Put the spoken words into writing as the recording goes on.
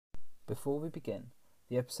Before we begin,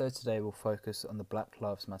 the episode today will focus on the Black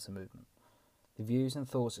Lives Matter movement. The views and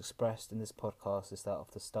thoughts expressed in this podcast is that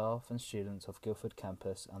of the staff and students of Guildford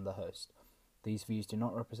campus and the host. These views do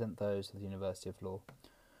not represent those of the University of Law.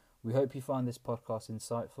 We hope you find this podcast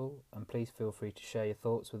insightful, and please feel free to share your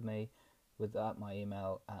thoughts with me at my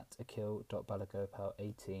email at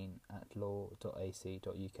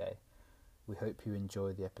akhil.balagopal18@law.ac.uk. We hope you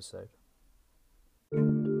enjoy the episode.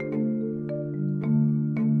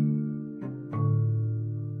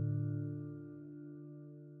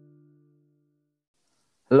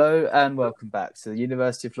 Hello and welcome back to the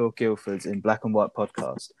University of Law Guildford's In Black and White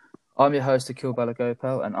podcast. I'm your host Akhil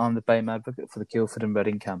Balagopal, and I'm the BAME Advocate for the Guildford and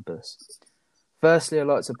Reading campus. Firstly, I'd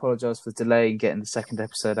like to apologise for the delay in getting the second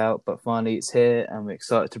episode out, but finally it's here and we're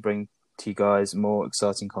excited to bring to you guys more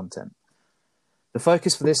exciting content. The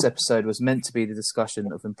focus for this episode was meant to be the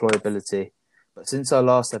discussion of employability, but since our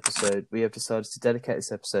last episode, we have decided to dedicate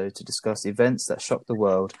this episode to discuss the events that shocked the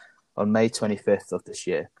world on May 25th of this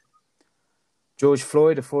year. George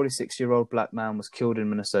Floyd, a 46-year-old black man, was killed in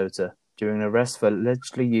Minnesota during an arrest for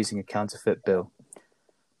allegedly using a counterfeit bill.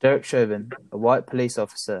 Derek Chauvin, a white police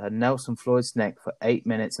officer, had knelt on Floyd's neck for 8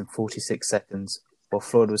 minutes and 46 seconds while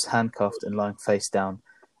Floyd was handcuffed and lying face down,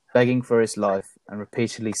 begging for his life and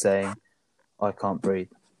repeatedly saying, "I can't breathe."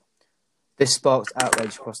 This sparked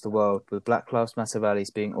outrage across the world, with Black Lives Matter rallies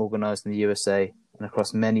being organised in the USA and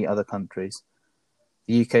across many other countries.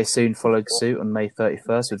 The UK soon followed suit on May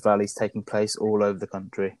 31st, with rallies taking place all over the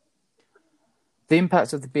country. The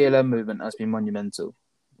impact of the BLM movement has been monumental,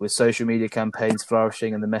 with social media campaigns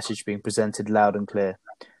flourishing and the message being presented loud and clear.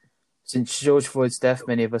 Since George Floyd's death,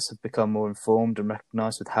 many of us have become more informed and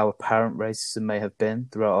recognised with how apparent racism may have been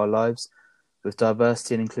throughout our lives, with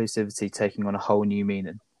diversity and inclusivity taking on a whole new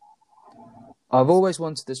meaning. I've always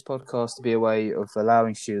wanted this podcast to be a way of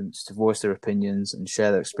allowing students to voice their opinions and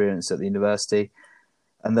share their experience at the university,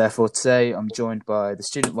 and therefore today I'm joined by the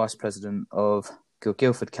Student Vice President of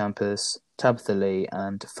Guildford campus, Tabitha Lee,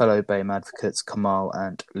 and fellow BAME advocates Kamal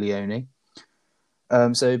and Leonie.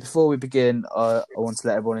 So before we begin, I want to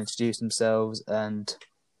let everyone introduce themselves and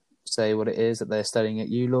say what it is that they're studying at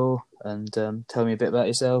ULaw, and tell me a bit about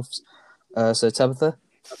yourselves. So Tabitha?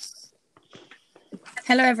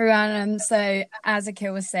 Hello everyone. So as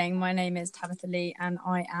Akhil was saying, my name is Tabitha Lee and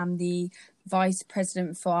I am the Vice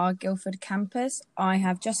President for our Guildford campus. I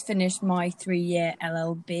have just finished my 3-year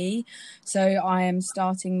LLB, so I am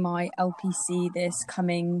starting my LPC this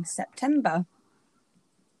coming September.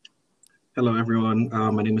 Hello everyone,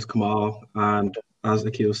 my name is Kamal, and as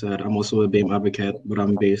Akhil said, I'm also a BAME advocate, but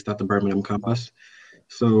I'm based at the Birmingham campus.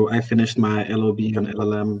 So I finished my LLB and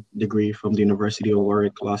LLM degree from the University of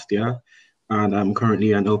Warwick last year, and I'm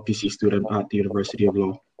currently an LPC student at the University of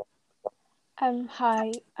Law.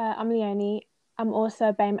 Hi, I'm Leonie. I'm also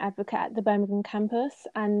a BAME advocate at the Birmingham campus,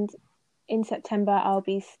 and in September I'll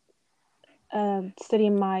be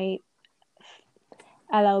studying my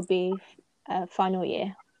LLB final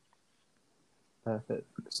year. Perfect.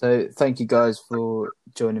 So thank you guys for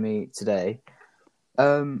joining me today.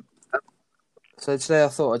 So today I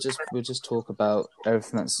thought we'll just talk about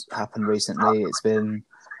everything that's happened recently. It's been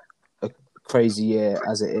a crazy year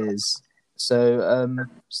as it is. So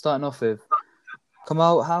starting off with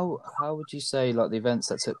Kamal, how would you say like the events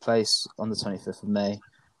that took place on the 25th of May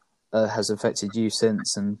has affected you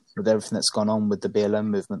since, and with everything that's gone on with the BLM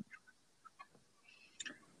movement?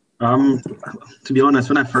 To be honest,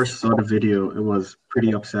 when I first saw the video, it was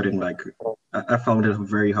pretty upsetting. Like, I found it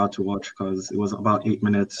very hard to watch because it was about 8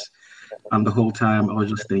 minutes, and the whole time I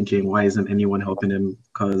was just thinking, why isn't anyone helping him?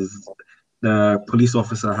 Because the police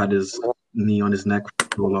officer had his knee on his neck for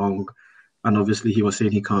so long, and obviously he was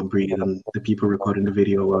saying he can't breathe, and the people recording the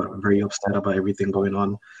video were very upset about everything going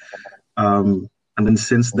on. And then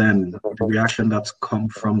since then, the reaction that's come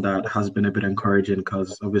from that has been a bit encouraging,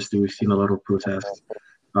 because obviously we've seen a lot of protests.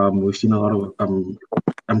 We've seen a lot of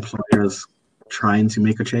employers trying to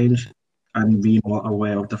make a change and being more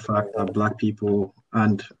aware of the fact that Black people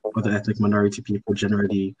and other ethnic minority people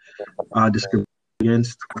generally are discriminated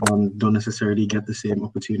against, don't necessarily get the same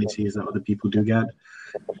opportunities that other people do get.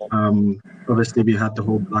 Obviously, we had the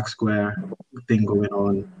whole Black Square thing going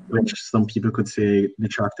on, which some people could say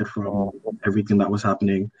detracted from everything that was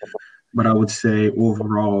happening. But I would say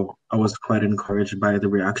overall, I was quite encouraged by the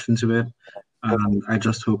reaction to it. And I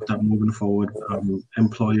just hope that moving forward,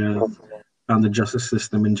 employers and the justice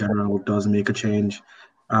system in general does make a change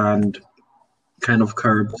and kind of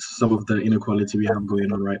curbs some of the inequality we have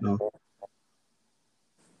going on right now.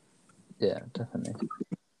 Yeah, definitely.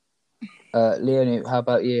 Leonie, how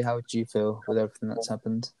about you? How would you feel with everything that's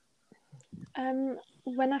happened?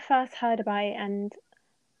 When I first heard about it and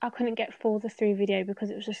I couldn't get full the 3 video because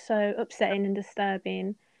it was just so upsetting and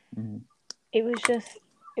disturbing. It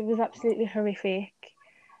was absolutely horrific,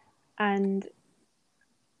 and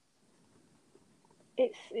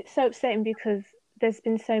it's so upsetting because there's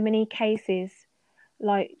been so many cases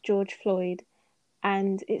like George Floyd,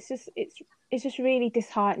 and it's just really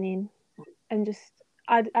disheartening, and just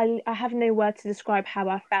I have no word to describe how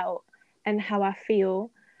I felt and how I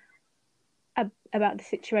feel about the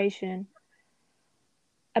situation.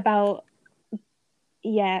 I'm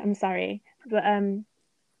sorry, but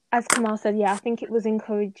as Kamal said, I think it was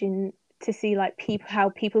encouraging to see like how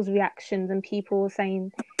people's reactions and people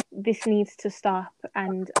saying this needs to stop,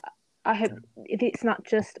 and I hope it's not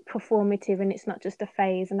just performative and it's not just a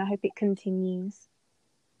phase, and I hope it continues.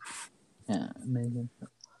 Yeah, amazing.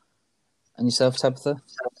 And yourself, Tabitha?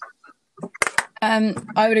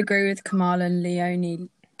 I would agree with Kamal and Leonie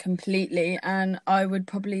completely, and I would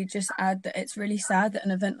probably just add that it's really sad that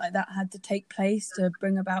an event like that had to take place to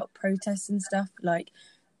bring about protests and stuff, like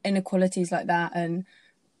inequalities like that, and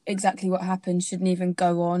exactly what happened shouldn't even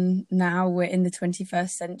go on now. We're in the 21st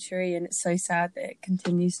century, and it's so sad that it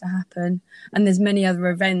continues to happen. And there's many other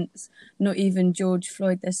events, not even George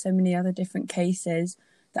Floyd, there's so many other different cases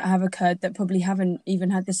that have occurred that probably haven't even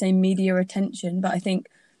had the same media attention, but I think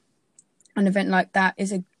an event like that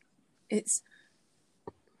is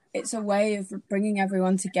it's a way of bringing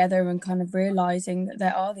everyone together and kind of realizing that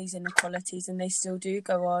there are these inequalities and they still do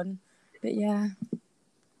go on. But yeah.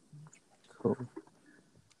 Cool.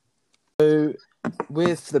 So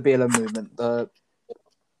with the BLM movement, the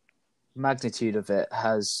magnitude of it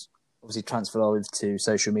has obviously transferred over to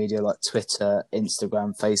social media like Twitter,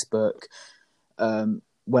 Instagram, Facebook.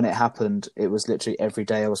 When it happened, it was literally every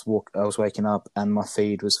day I was waking up and my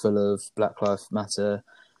feed was full of Black Lives Matter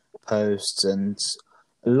posts and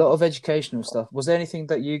a lot of educational stuff. Was there anything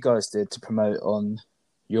that you guys did to promote on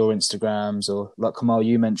your Instagrams, or like Kamal,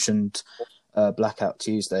 you mentioned Blackout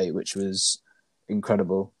Tuesday, which was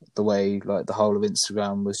incredible. The way like the whole of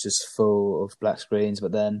Instagram was just full of black screens,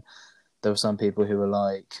 but then there were some people who were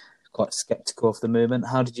like quite skeptical of the movement.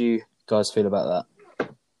 How did you guys feel about that?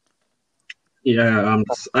 Yeah,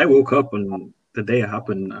 I woke up and the day it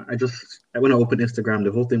happened, when I opened Instagram,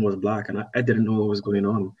 the whole thing was black, and I didn't know what was going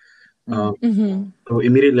on. So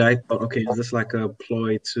immediately I thought, okay, is this like a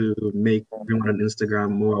ploy to make everyone on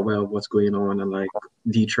Instagram more aware of what's going on and like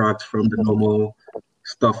detract from the normal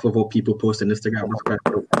stuff of what people post on Instagram? That's what I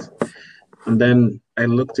thought. And then I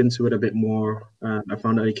looked into it a bit more, and I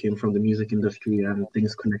found out it came from the music industry and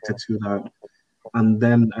things connected to that. And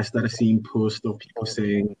then I started seeing posts of people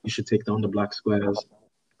saying you should take down the black squares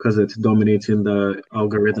because it's dominating the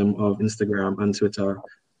algorithm of Instagram and Twitter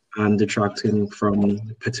and detracting from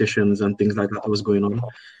petitions and things like that was going on.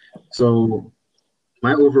 So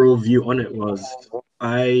my overall view on it was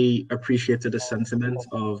I appreciated the sentiment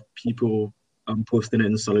of people posting it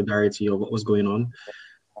in solidarity of what was going on.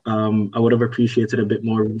 I would have appreciated a bit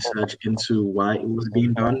more research into why it was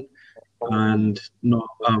being done and not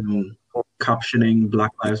captioning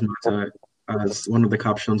Black Lives Matter as one of the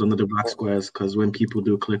captions under the black squares, because when people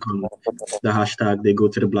do click on the hashtag, they go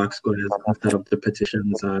to the black squares instead of the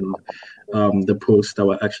petitions and the posts that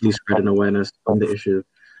were actually spreading awareness on the issue.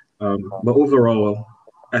 But overall,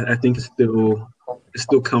 I think it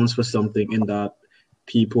still counts for something in that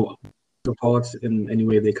people support in any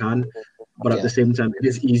way they can. But at the same time, it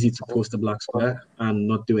is easy to post a black square and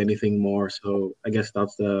not do anything more. So I guess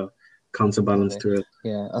that's the counterbalance to it.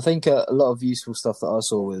 Yeah, I think a lot of useful stuff that I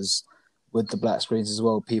saw was with the black screens as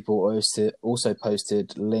well. People also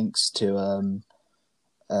posted links to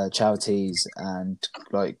charities and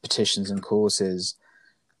like petitions and causes,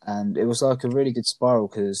 and it was like a really good spiral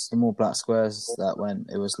because the more black squares that went,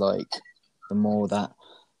 it was like the more that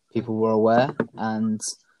people were aware. And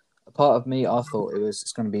a part of me, I thought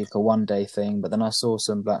it's going to be like a one-day thing, but then I saw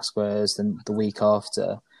some black squares then the week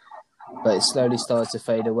after. But it slowly started to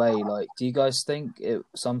fade away. Like, do you guys think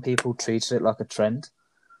some people treated it like a trend?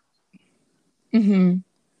 Mm-hmm.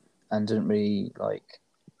 And didn't really, like,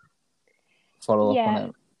 follow up on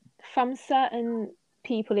it? From certain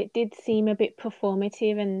people, it did seem a bit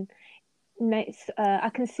performative, and I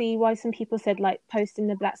can see why some people said, like, posting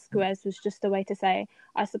the black squares was just a way to say,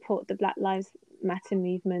 I support the Black Lives Matter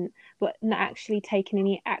movement, but not actually taking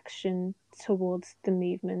any action towards the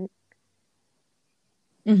movement.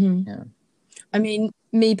 Mm-hmm. Yeah. I mean,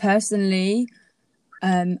 me personally,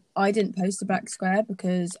 I didn't post a black square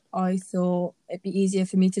because I thought it'd be easier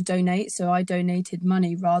for me to donate. So I donated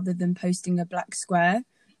money rather than posting a black square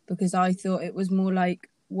because I thought it was more like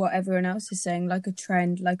what everyone else is saying, like a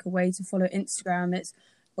trend, like a way to follow Instagram. It's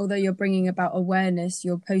although you're bringing about awareness,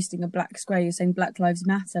 you're posting a black square, you're saying Black Lives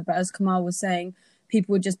Matter. But as Kamal was saying,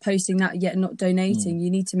 people were just posting that yet not donating. You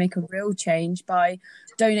need to make a real change by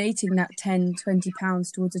donating that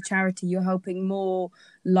 £10-20 towards a charity. You're helping more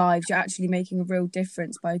lives. You're actually making a real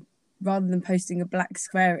difference by, rather than posting a black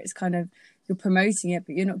square, it's kind of, you're promoting it,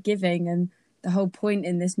 but you're not giving. And the whole point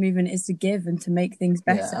in this movement is to give and to make things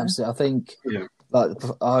better. Yeah, absolutely. I think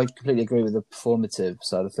I completely agree with the performative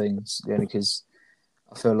side of things, only because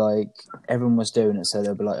I feel like everyone was doing it, so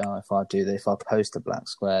they'll be like, oh, if I post a black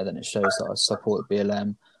square, then it shows that I support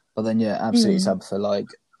BLM. But then, yeah, absolutely, Tabitha, like,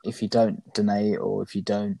 if you don't donate or if you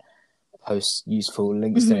don't post useful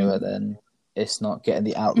links anywhere, then it's not getting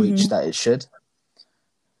the outreach that it should.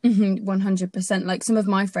 100%. Like, some of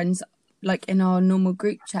my friends, like in our normal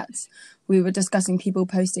group chats, we were discussing people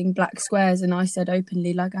posting black squares, and I said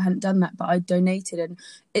openly, like, I hadn't done that, but I donated. And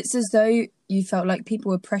it's as though you felt like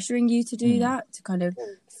people were pressuring you to do that, to kind of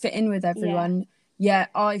fit in with everyone. Yeah,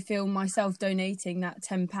 I feel myself donating that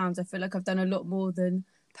 £10. I feel like I've done a lot more than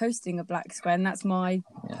posting a black square, and that's my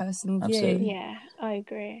personal view. Yeah, I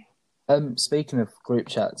agree. Speaking of group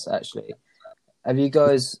chats, actually, have you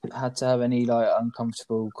guys had to have any like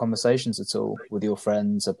uncomfortable conversations at all with your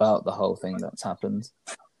friends about the whole thing that's happened?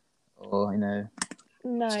 Or,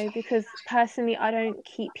 No, because personally, I don't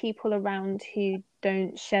keep people around who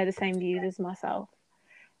don't share the same views as myself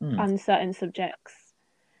on certain subjects.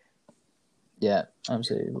 Yeah,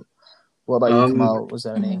 absolutely. What about you, Kamal? Was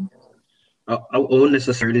there any? I won't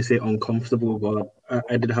necessarily say uncomfortable, but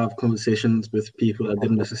I did have conversations with people that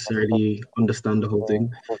didn't necessarily understand the whole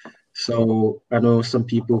thing. So I know some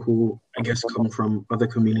people who, I guess, come from other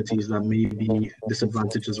communities that may be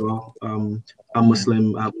disadvantaged as well. I'm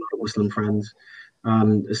Muslim, I have a lot of Muslim friends,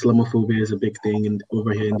 and Islamophobia is a big thing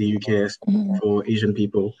over here in the UK for Asian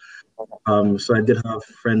people. So I did have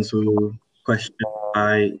friends who questioned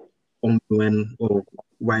why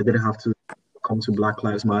did it have to come to Black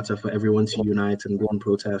Lives Matter for everyone to unite and go and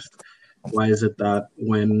protest? Why is it that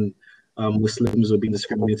when Muslims were being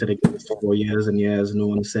discriminated against for years and years, no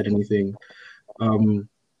one said anything?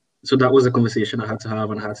 So that was a conversation I had to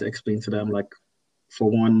have, and I had to explain to them, like,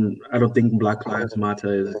 for one, I don't think Black Lives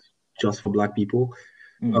Matter is just for Black people.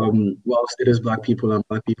 Whilst it is Black people and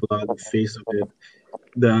Black people are the face of it,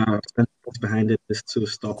 the sentiment behind it is to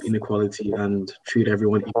stop inequality and treat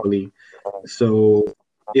everyone equally. So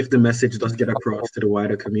if the message does get across to the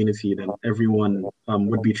wider community, then everyone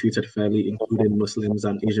would be treated fairly, including Muslims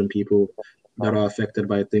and Asian people that are affected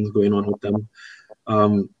by things going on with them.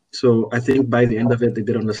 So I think by the end of it, they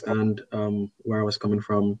did understand where I was coming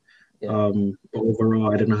from. But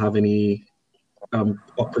overall, I didn't have any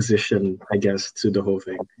opposition, I guess, to the whole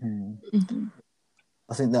thing.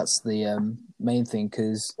 I think that's the main thing,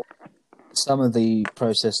 because some of the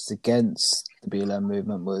protests against the BLM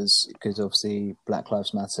movement was because obviously Black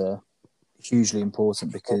Lives Matter hugely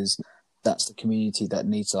important, because that's the community that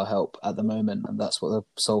needs our help at the moment, and that's what the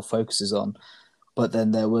sole focus is on. But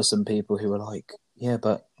then there were some people who were like, yeah,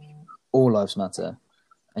 but all lives matter.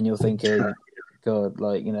 And you're thinking, God,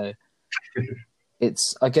 like,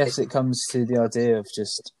 I guess it comes to the idea of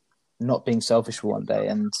just not being selfish for one day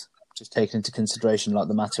and just taking into consideration like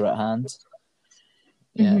the matter at hand.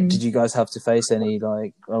 Yeah. Did you guys have to face any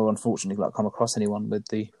unfortunately come across anyone with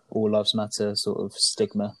the all lives matter sort of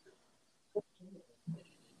stigma?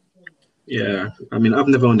 Yeah, I mean, I've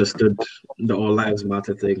never understood the all lives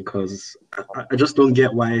matter thing, because I just don't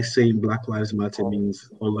get why saying Black Lives Matter means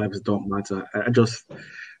all lives don't matter.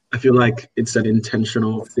 I feel like it's an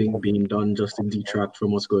intentional thing being done just to detract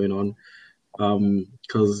from what's going on.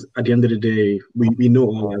 Because at the end of the day, we know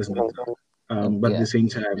all lives matter. But at the same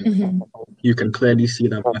time, you can clearly see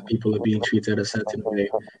that Black people are being treated a certain way,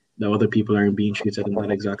 that other people aren't being treated in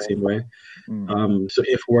that exact same way. So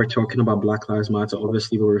if we're talking about Black Lives Matter,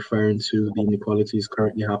 obviously we're referring to the inequalities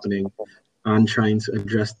currently happening and trying to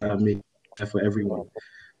address that and make it for everyone.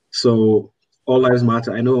 So all lives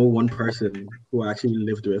matter. I know one person who I actually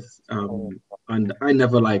lived with, and I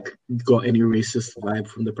never got any racist vibe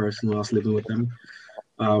from the person who I was living with them.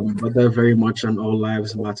 But they're very much an all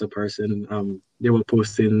lives matter person. They were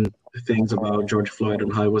posting things about George Floyd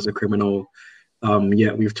and how he was a criminal.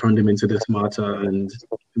 Yet we've turned him into this martyr, and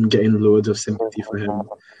I'm getting loads of sympathy for him.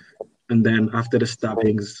 And then after the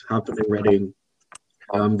stabbings happened in Reading,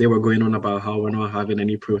 they were going on about how we're not having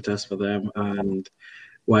any protests for them, and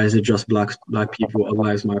why is it just black people, all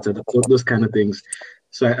lives matter, those kind of things.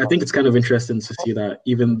 So I think it's kind of interesting to see that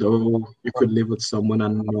even though you could live with someone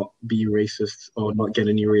and not be racist or not get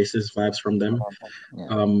any racist vibes from them,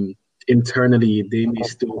 internally they may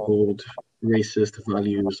still hold racist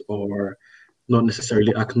values or not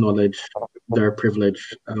necessarily acknowledge their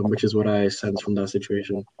privilege, which is what I sense from that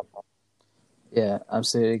situation. Yeah,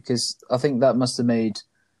 absolutely. Because I think that must have made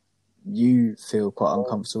you feel quite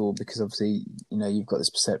uncomfortable because obviously, you've got this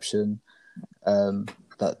perception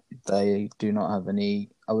that they do not have any,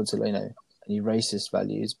 I would say, any racist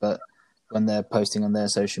values, but when they're posting on their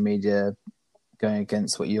social media going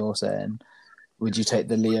against what you're saying, would you take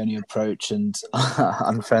the Leone approach and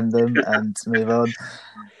unfriend them and move on?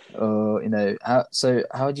 Or,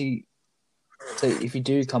 how do you, so if you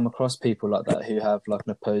do come across people like that who have like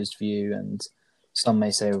an opposed view and some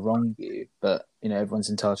may say a wrong view, but, everyone's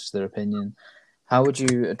entitled to their opinion, how would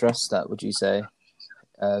you address that, would you say,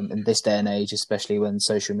 in this day and age, especially when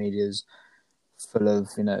social media is full of,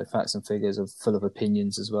 facts and figures, of full of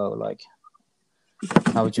opinions as well? Like,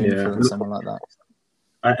 how would you influence someone like that?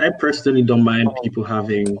 I personally don't mind people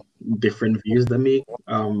having different views than me.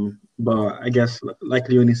 But I guess, like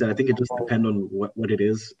Leonie said, I think it just depends on what it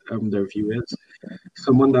is, their view is.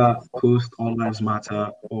 Someone that posts All Lives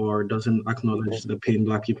Matter or doesn't acknowledge the pain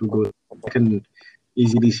Black people go through, I can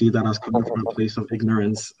easily see that as coming from a place of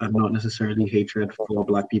ignorance and not necessarily hatred for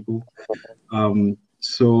Black people.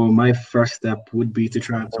 So my first step would be to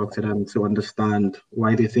try and talk to them to understand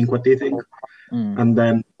why they think what they think. And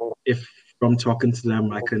then if from talking to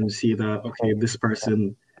them, I can see that, okay, this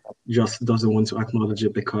person just doesn't want to acknowledge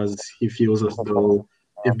it because he feels as though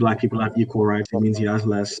if Black people have equal rights, it means he has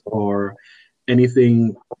less, or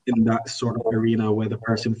anything in that sort of arena where the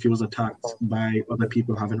person feels attacked by other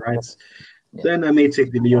people having rights. Yeah. Then I may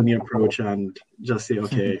take the Leonie approach and just say,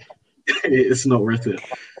 okay, it's not worth it.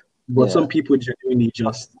 But some people genuinely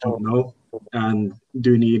just don't know and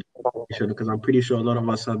do need information, because I'm pretty sure a lot of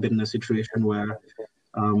us have been in a situation where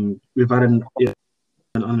we've had on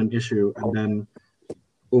an issue, and then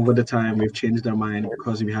over the time we've changed our mind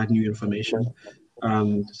because we had new information.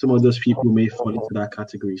 Some of those people may fall into that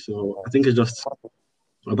category. So I think it's just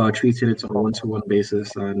about treating it on a one-to-one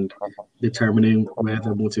basis and determining where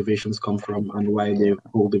the motivations come from and why they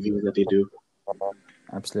hold the views that they do.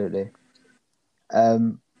 Absolutely.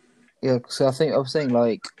 So I think I was saying,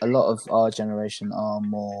 like, a lot of our generation are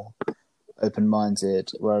more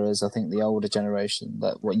open-minded, whereas I think the older generation,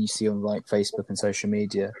 that what you see on like Facebook and social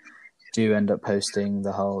media, do end up posting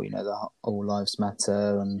the whole, the All Lives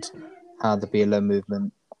Matter and how the BLM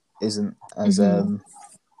movement isn't as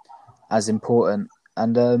as important,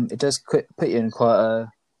 and it does put you in quite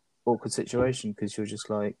a awkward situation, because you're just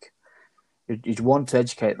like, you want to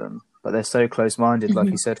educate them, but they're so close-minded, like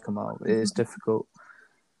you said, Kamal. It is difficult.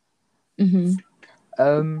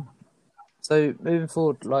 So moving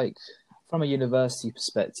forward, like, from a university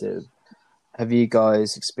perspective, have you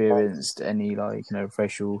guys experienced any, like,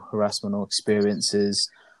 racial harassment or experiences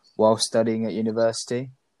while studying at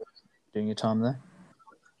university during your time there?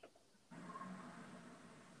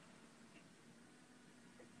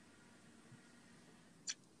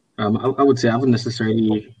 I would say I haven't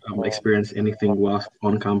necessarily experienced anything whilst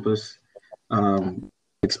on campus.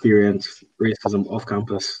 Experienced racism off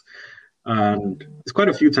campus, and it's quite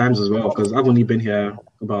a few times as well, because I've only been here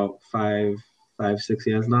about 6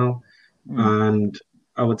 years now, and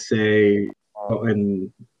I would say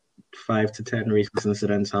in 5 to 10 racist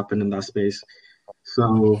incidents happened in that space.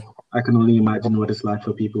 So I can only imagine what it's like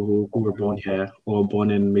for people who were born here or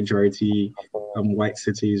born in majority white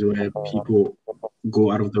cities where people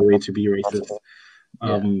go out of their way to be racist.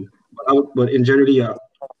 But in general,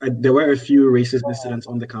 there were a few racist incidents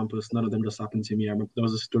on the campus. None of them just happened to me. I remember there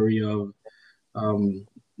was a story of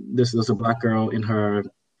this was a Black girl in her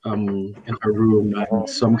room, and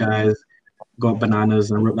some guys got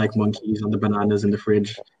bananas and wrote like monkeys on the bananas in the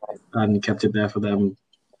fridge and kept it there for them.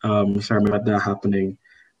 So I remember that happening.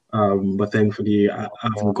 But thankfully, I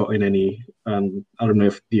haven't gotten any. I don't know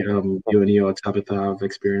if Leonie or Tabitha have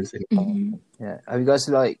experienced any. Yeah. Have you guys,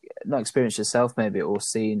 like, not experienced yourself maybe, or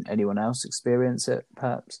seen anyone else experience it,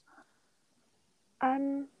 perhaps?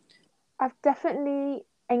 I've definitely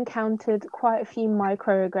encountered quite a few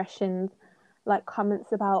microaggressions, like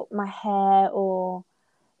comments about my hair or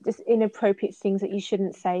just inappropriate things that you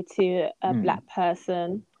shouldn't say to a Black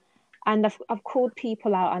person. And I've called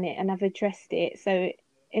people out on it and I've addressed it. So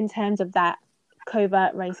in terms of that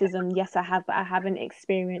covert racism, yes, I have, but I haven't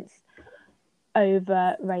experienced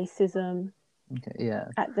overt racism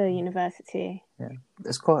at the university. Yeah,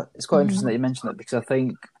 it's quite interesting that you mentioned that, because I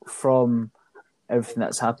think from everything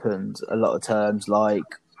that's happened, a lot of terms like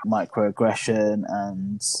microaggression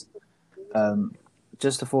and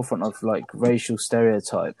just the forefront of like racial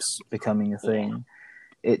stereotypes becoming a thing.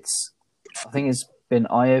 I think it's been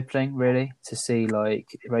eye-opening, really, to see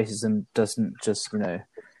like racism doesn't just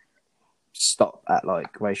stop at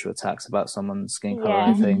like racial attacks about someone's skin color or Yeah.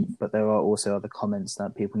 anything, but there are also other comments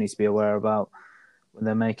that people need to be aware about when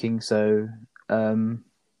they're making. So,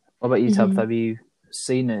 what about you, Tab? Have you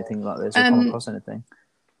seen anything like this or come across anything?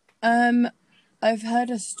 I've heard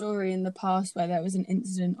a story in the past where there was an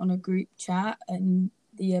incident on a group chat in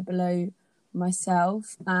the year below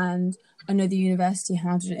myself, and I know the university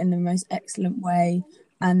handled it in the most excellent way,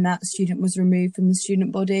 and that student was removed from the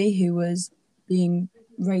student body who was being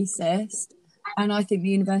racist, and I think the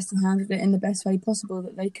university handled it in the best way possible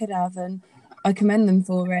that they could have, and I commend them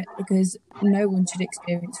for it, because no one should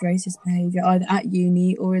experience racist behaviour either at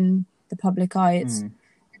uni or in the public eye. It's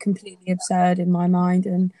completely absurd in my mind,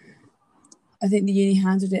 and I think the uni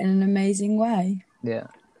handled it in an amazing way. Yeah,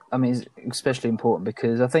 I mean, it's especially important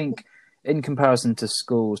because I think in comparison to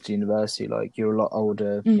schools, to university, like you're a lot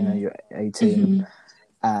older, you know, you're 18,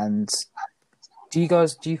 and do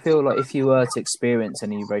you feel like if you were to experience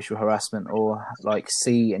any racial harassment or like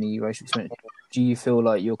see any racial experience, do you feel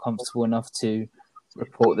like you're comfortable enough to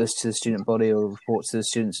report this to the student body or report to the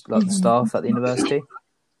students, like the staff at the university?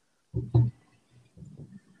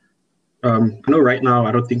 I know right now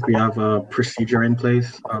I don't think we have a procedure in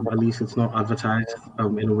place. At least it's not advertised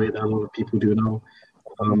in a way that a lot of people do know.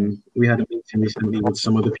 We had a meeting recently with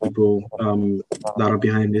some of the people that are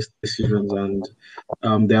behind these decisions,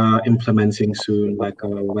 and they are implementing soon like a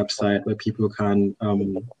website where people can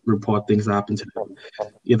report things that happen to them,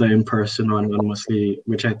 either in person or anonymously,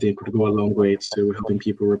 which I think would go a long way to helping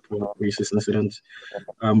people report racist incidents.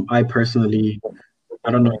 I personally,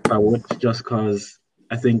 I don't know if I would, just because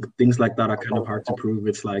I think things like that are kind of hard to prove.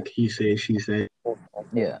 It's like he say, she say.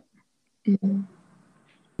 Yeah.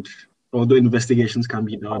 Although investigations can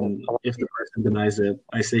be done, if the person denies it,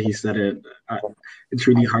 I say he said it. It's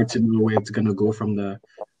really hard to know where it's gonna go from there.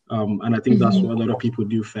 And I think that's what a lot of people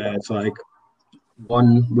do fear. It's like,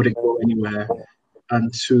 one, would it go anywhere?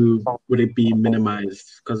 And two, would it be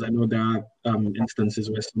minimized? Because I know there are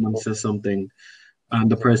instances where someone says something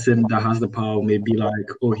and the person that has the power may be like,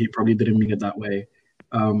 oh, he probably didn't mean it that way.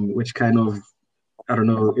 Which kind of, I don't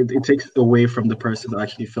know, it takes away from the person that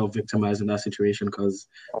actually felt victimized in that situation, because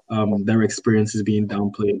their experience is being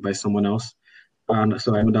downplayed by someone else. And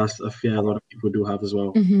so I know that's a fear a lot of people do have as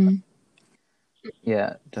well.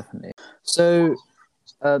 Yeah, definitely. So,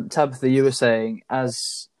 Tabitha, you were saying,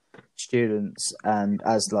 as students and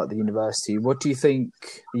as like the university, what do you think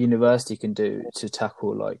the university can do to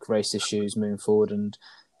tackle like race issues moving forward and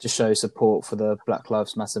to show support for the Black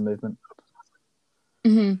Lives Matter movement?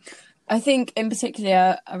 I think in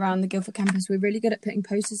particular around the Guildford campus, we're really good at putting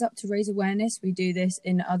posters up to raise awareness. We do this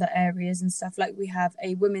in other areas and stuff. Like we have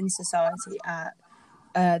a women's society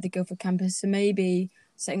at the Guildford campus, so maybe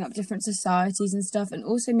setting up different societies and stuff, and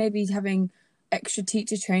also maybe having extra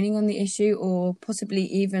teacher training on the issue, or possibly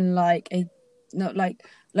even like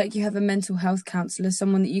you have a mental health counsellor,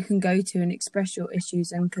 someone that you can go to and express your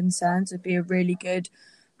issues and concerns would be a really good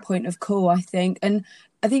point of call, I think. And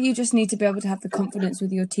I think you just need to be able to have the confidence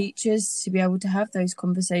with your teachers to be able to have those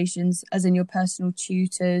conversations, as in your personal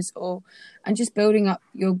tutors, and just building up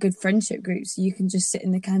your good friendship groups. So you can just sit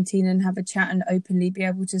in the canteen and have a chat and openly be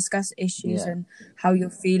able to discuss issues and how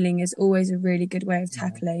you're feeling is always a really good way of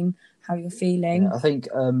tackling how you're feeling. Yeah, I think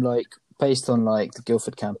like based on like the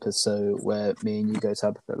Guildford campus, so where me and you go,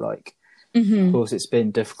 Tabitha, like of course it's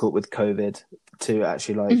been difficult with COVID to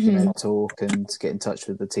actually like you know talk and get in touch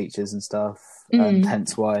with the teachers and stuff, and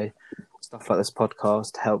hence why stuff like this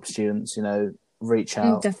podcast helps students, you know, reach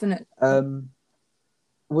out. Definitely.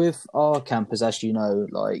 With our campus, as you know,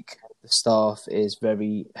 like the staff is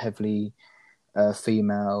very heavily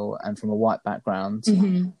female and from a white background.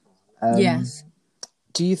 Yes.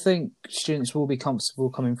 Do you think students will be comfortable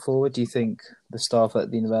coming forward? Do you think the staff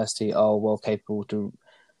at the university are well capable to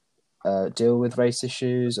deal with race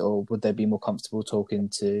issues, or would they be more comfortable talking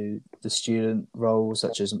to the student roles,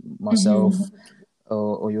 such as myself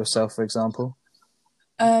or yourself, for example?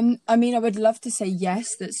 I mean, I would love to say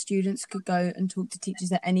yes, that students could go and talk to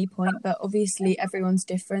teachers at any point, but obviously everyone's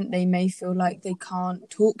different. They may feel like they can't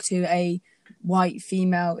talk to a white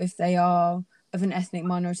female if they are of an ethnic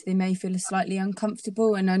minority. They may feel slightly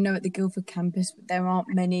uncomfortable, and I know at the Guildford campus there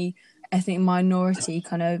aren't many ethnic minority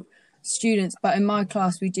kind of students, but in my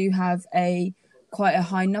class we do have quite a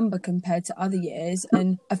high number compared to other years,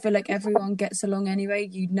 and I feel like everyone gets along anyway.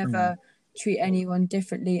 You'd never treat anyone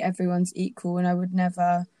differently. Everyone's equal, and I would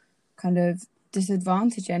never kind of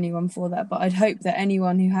disadvantage anyone for that. But I'd hope that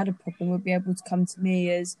anyone who had a problem would be able to come to me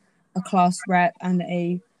as a class rep and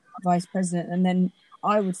a vice president, and then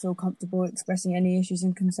I would feel comfortable expressing any issues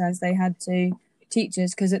and concerns they had to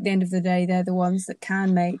teachers, because at the end of the day they're the ones that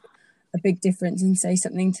can make a big difference and say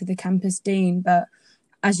something to the campus dean. But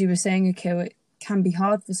as you were saying, Akhil, it can be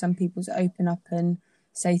hard for some people to open up and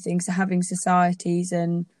say things. So having societies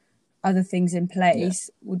and other things in place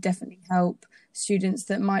would definitely help students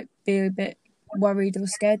that might be a bit worried or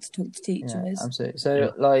scared to talk to teachers. Yeah, absolutely.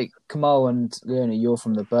 So, like, Kamal and Leonie, you're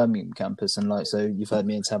from the Birmingham campus, and like, so you've heard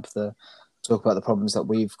me and Tabitha talk about the problems that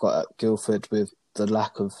we've got at Guildford with the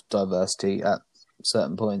lack of diversity at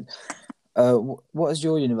certain points. What has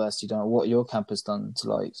your university done, or what your campus done to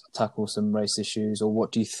like tackle some race issues, or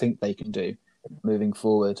what do you think they can do moving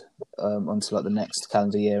forward onto like the next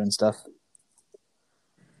calendar year and stuff?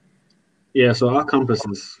 Yeah, so our campus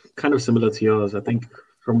is kind of similar to yours. I think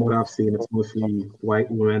from what I've seen, it's mostly white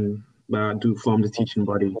women that do form the teaching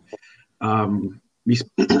body. We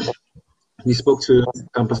we spoke to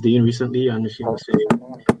campus dean recently, and she was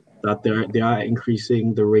saying that they are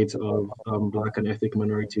increasing the rate of Black and ethnic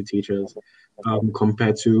minority teachers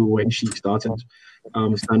compared to when she started.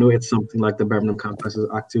 So I know it's something like the Birmingham campus is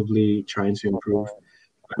actively trying to improve.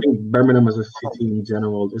 I think Birmingham as a city in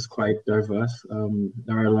general is quite diverse.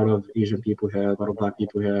 There are a lot of Asian people here, a lot of Black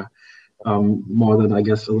people here, more than I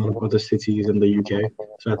guess a lot of other cities in the UK.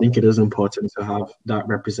 So I think it is important to have that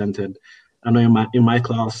represented. I know in my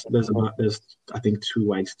class there's I think 2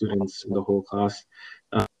 white students in the whole class.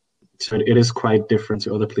 So it is quite different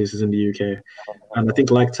to other places in the UK. And I think,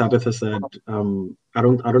 like Tabitha said, I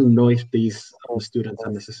don't know if these students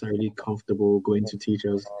are necessarily comfortable going to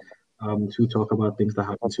teachers to talk about things that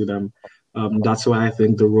happen to them. That's why I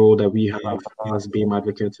think the role that we have as BAME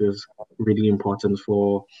advocates is really important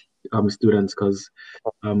for students, because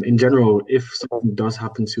in general, if something does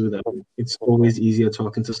happen to them, it's always easier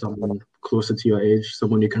talking to someone closer to your age,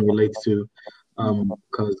 someone you can relate to,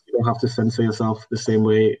 because you don't have to censor yourself the same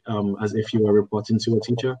way as if you were reporting to a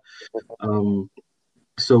teacher.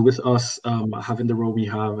 So with us having the role we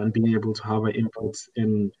have and being able to have an input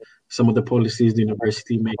in some of the policies the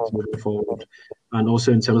university makes moving forward, and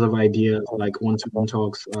also in terms of ideas like one-to-one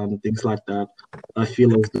talks and things like that, I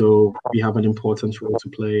feel as though we have an important role to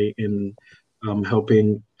play in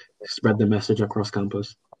helping spread the message across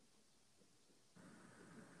campus.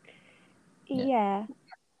 Yeah.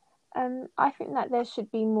 I think that there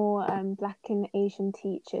should be more Black and Asian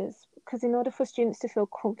teachers, because in order for students to feel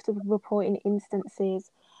comfortable reporting instances,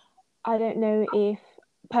 I don't know if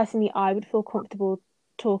personally I would feel comfortable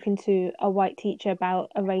talking to a white teacher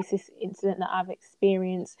about a racist incident that I've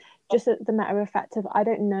experienced. Just the matter of fact of I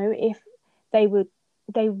don't know if I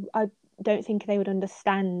don't think they would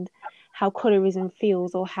understand how colorism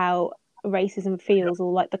feels or how racism feels,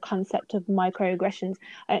 or like the concept of microaggressions.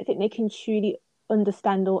 I don't think they can truly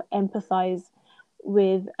understand or empathize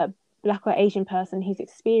with a Black or Asian person who's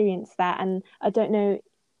experienced that. And I don't know,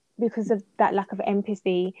 because of that lack of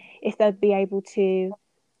empathy, if they'd be able to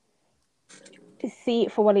see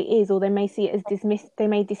it for what it is, or they may see it as they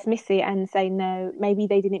may dismiss it and say, no, maybe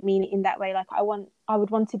they didn't mean it in that way. Like I would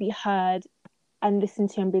want to be heard and listened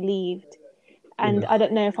to and believed. And I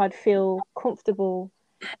don't know if I'd feel comfortable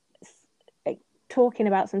talking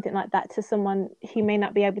about something like that to someone who may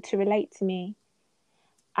not be able to relate to me.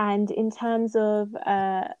 And in terms of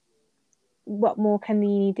what more can the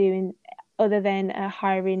uni do other than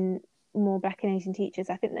hiring more Black and Asian teachers,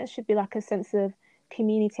 I think there should be like a sense of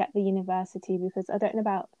community at the university, because I don't know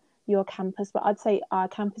about your campus, but I'd say our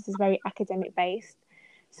campus is very academic based.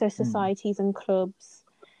 So societies and clubs,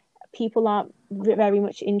 people aren't very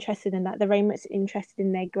much interested in that. They're very much interested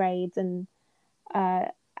in their grades and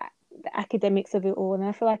the academics of it all. And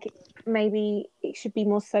I feel like maybe it should be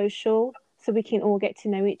more social, so we can all get to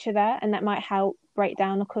know each other, and that might help break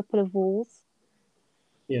down a couple of walls.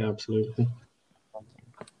 Yeah, absolutely.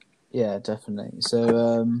 Yeah, definitely.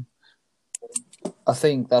 So I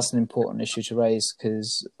think that's an important issue to raise,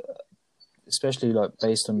 because especially like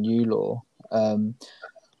based on ULaw,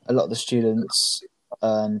 a lot of the students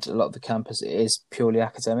and a lot of the campus, it is purely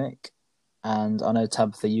academic. And I know,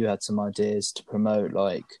 Tabitha, you had some ideas to promote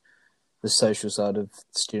like the social side of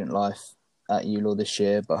student life at ULaw this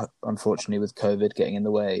year, but unfortunately with COVID getting in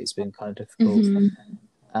the way, it's been kind of difficult.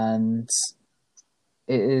 And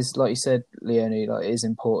it is, like you said, Leonie, like it is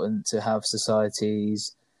important to have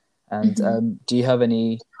societies. And do you have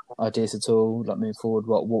any ideas at all, like moving forward,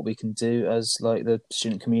 what we can do as like the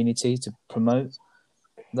student community to promote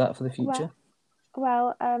that for the future?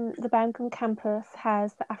 Well, the Birmingham campus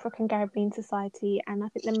has the African Caribbean Society, and I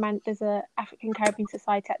think there's a African Caribbean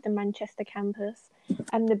Society at the Manchester campus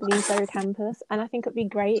and the Bloomsbury campus. And I think it'd be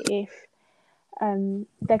great if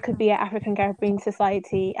there could be an African Caribbean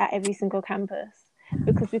Society at every single campus,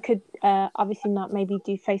 because we could obviously not maybe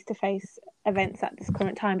do face-to-face events at this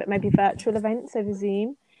current time, but maybe virtual events over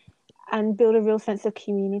Zoom. and build a real sense of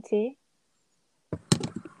community.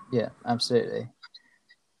 Yeah, absolutely.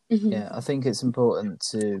 Mhm. Yeah, I think it's important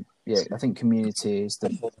to. Yeah, I think community is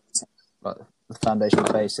the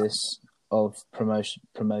foundational basis of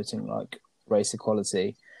promoting like race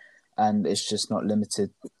equality, and it's just not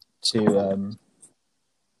limited to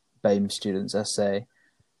BAME students, I say.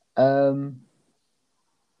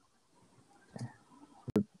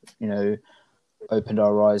 You know, opened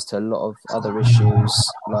our eyes to a lot of other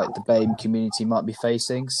issues like the BAME community might be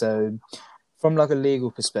facing. So, from like a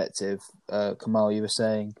legal perspective, Kamal, you were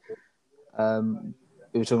saying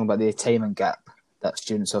we were talking about the attainment gap that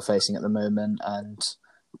students are facing at the moment, and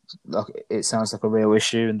like it sounds like a real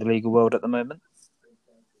issue in the legal world at the moment.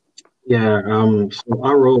 Yeah, so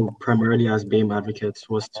our role primarily as BAME advocates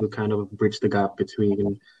was to kind of bridge the gap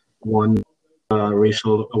between one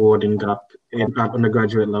racial awarding gap at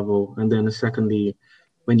undergraduate level, and then secondly,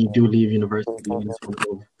 when you do leave university in terms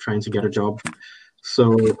of trying to get a job.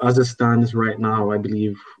 So as it stands right now, I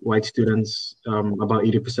believe white students, about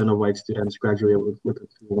 80% of white students graduate with a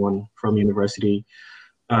 2-1 from university.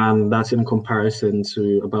 And that's in comparison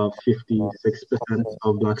to about 56%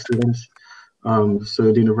 of Black students.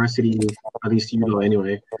 So the university, at least ULaw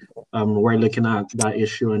anyway, we're looking at that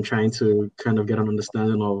issue and trying to kind of get an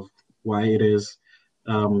understanding of why it is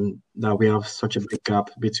that we have such a big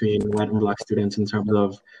gap between white and Black students in terms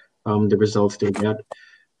of the results they get.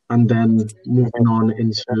 And then moving on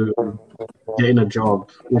into getting a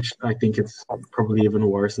job, which I think it's probably even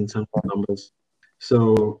worse in terms of numbers.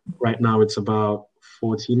 So right now it's about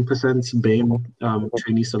 14% BAME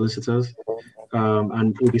trainee solicitors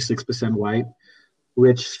and 86% white,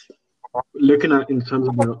 which looking at in terms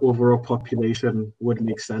of the overall population would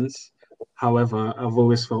make sense. However, I've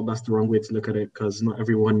always felt that's the wrong way to look at it because not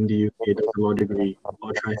everyone in the UK does a law degree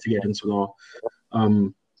or tries to get into law.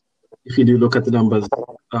 If you do look at the numbers,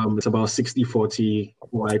 it's about 60-40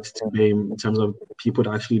 white to BAME in terms of people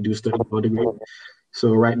that actually do study law degree.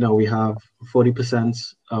 So right now we have 40%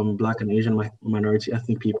 Black and Asian minority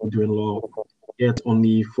ethnic people doing law, yet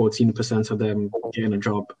only 14% of them getting a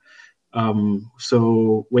job.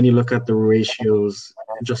 So when you look at the ratios,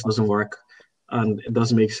 it just doesn't work. And it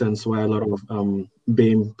does make sense why a lot of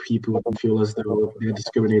BAME people feel as though they're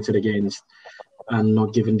discriminated against and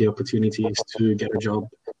not given the opportunities to get a job.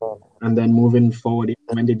 And then moving forward,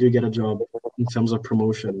 when they do get a job in terms of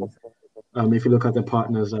promotion, if you look at the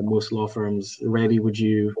partners at most law firms, rarely would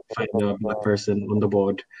you find a Black person on the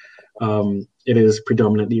board. It is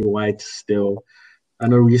predominantly white still. I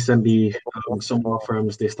know recently some law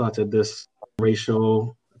firms, they started this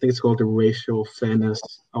racial, I think it's called the Racial Fairness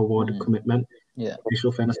Award Commitment. Yeah.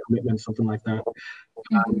 Racial Fairness Commitment, something like that.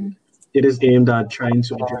 It is aimed at trying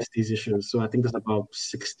to address these issues. So I think there's about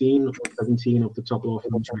 16 or 17 of the top law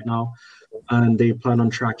firms right now. And they plan on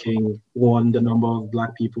tracking, one, the number of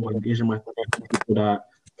Black people and Asian people that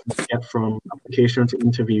get from application to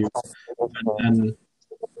interview, and then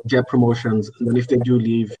get promotions. And then if they do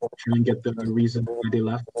leave, try and get the reason why they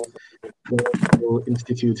left. So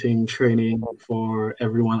instituting training for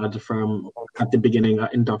everyone at the firm at the beginning,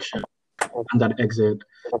 at induction, and at exit.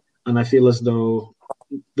 And I feel as though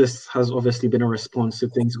this has obviously been a response to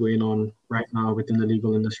things going on right now within the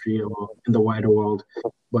legal industry or in the wider world,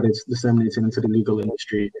 but it's disseminating into the legal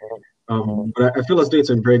industry. But I feel as though it's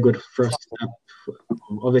a very good first step.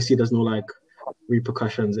 Obviously, there's no like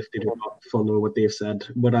repercussions if they do not follow what they've said,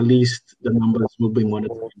 but at least the numbers will be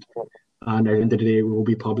monitored, and at the end of the day, it will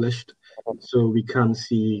be published, so we can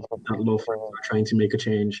see that law firms are trying to make a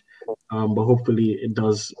change. But hopefully, it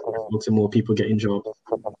does result in more people getting jobs,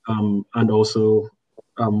 and also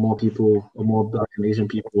more people or more Black and Asian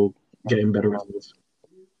people getting better results.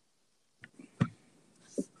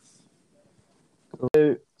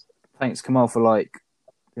 So, thanks, Kamal, for like,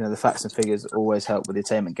 the facts and figures always help with the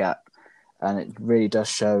attainment gap, and it really does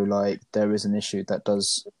show like there is an issue that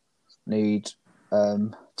does need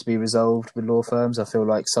to be resolved with law firms. I feel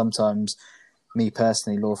like sometimes, me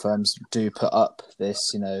personally, law firms do put up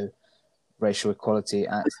this, Racial Equality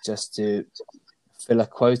Act just to fill a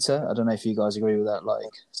quota. I don't know if you guys agree with that. Like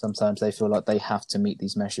sometimes they feel like they have to meet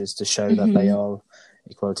these measures to show that they are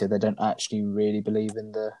equality. They don't actually really believe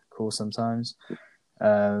in the cause sometimes.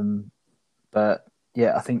 But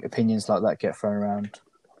yeah, I think opinions like that get thrown around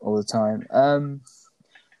all the time.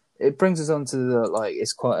 It brings us on to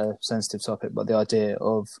it's quite a sensitive topic, but the idea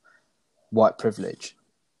of white privilege.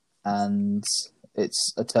 And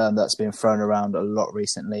it's a term that's been thrown around a lot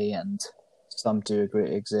recently, and some do agree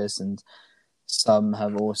it exists, and some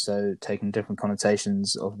have also taken different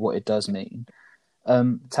connotations of what it does mean.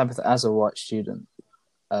 Tabitha, as a white student,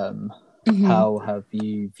 how have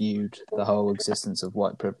you viewed the whole existence of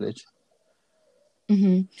white privilege?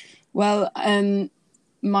 Well,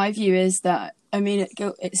 my view is that, I mean,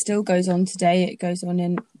 it still goes on today. It goes on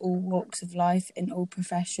in all walks of life, in all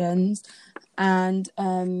professions. And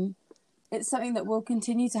it's something that will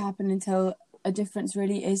continue to happen until a difference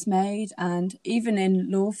really is made. And even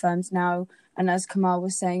in law firms now, and as Kamal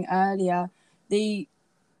was saying earlier, the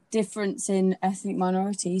difference in ethnic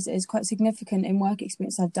minorities is quite significant. In work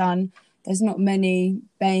experience I've done, there's not many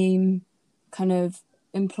BAME kind of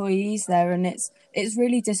employees there, and it's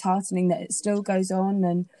really disheartening that it still goes on,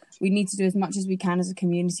 and we need to do as much as we can as a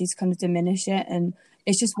community to kind of diminish it. And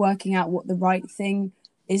it's just working out what the right thing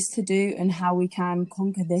is to do and how we can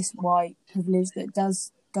conquer this white privilege that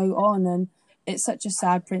does go on. And it's such a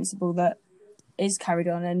sad principle that is carried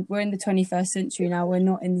on, and we're in the 21st century now. We're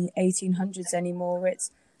not in the 1800s anymore.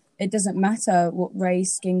 It doesn't matter what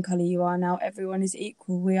race, skin color you are now. Everyone is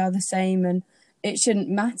equal. We are the same, and it shouldn't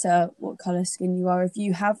matter what color skin you are. If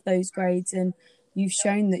you have those grades and you've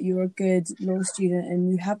shown that you're a good law student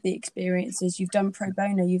and you have the experiences, you've done pro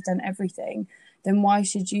bono, you've done everything, then why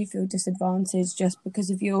should you feel disadvantaged just because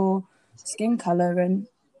of your skin color? And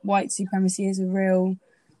white supremacy is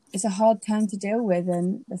it's a hard term to deal with,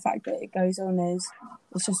 and the fact that it goes on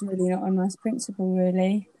it's just really not a nice principle,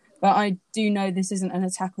 really. But I do know this isn't an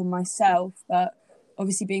attack on myself, but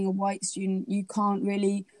obviously being a white student, you can't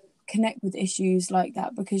really connect with issues like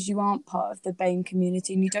that because you aren't part of the BAME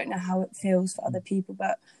community and you don't know how it feels for other people.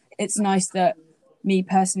 But it's nice that me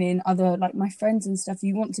personally and other, like my friends and stuff,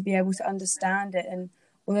 you want to be able to understand it. And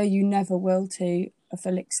although you never will to a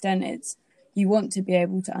full extent, you want to be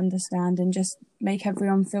able to understand and just make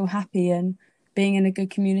everyone feel happy and being in a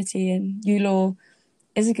good community. And ULaw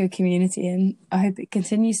is a good community, and I hope it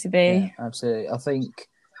continues to be. Yeah, absolutely. I think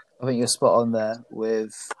you're spot on there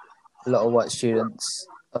with a lot of white students.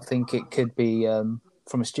 I think it could be,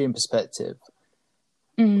 from a student perspective,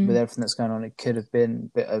 with everything that's going on, it could have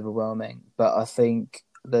been a bit overwhelming. But I think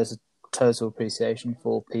there's a total appreciation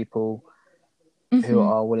for people who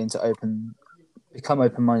are willing to become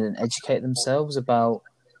open-minded and educate themselves about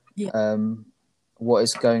what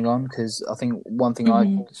is going on. Because I think one thing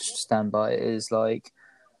I stand by is like,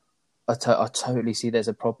 I totally see there's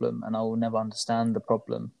a problem, and I will never understand the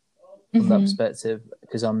problem from that perspective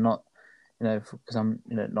because I'm not,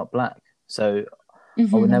 not black. So I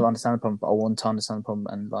would never understand the problem, but I want to understand the problem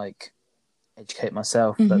and like educate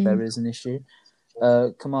myself that there is an issue.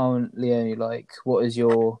 Kamal and Leonie, like, what is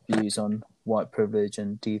your views on white privilege,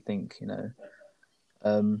 and do you think it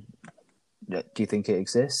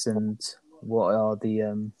exists, and what do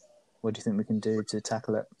you think we can do to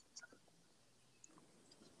tackle it?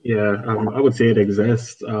 Yeah, I would say it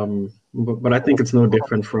exists, but I think it's no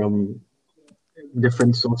different from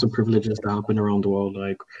different sorts of privileges that happen around the world.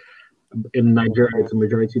 Like in Nigeria, it's a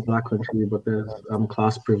majority black country, but there's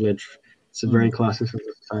class privilege. It's a very classist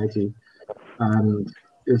society, and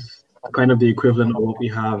it's kind of the equivalent of what we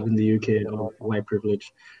have in the UK of white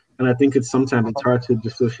privilege. And I think sometimes it's hard to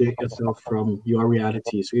dissociate yourself from your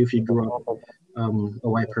reality. So if you grew up a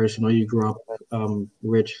white person, or you grew up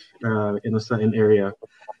rich in a certain area,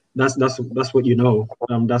 that's what you know.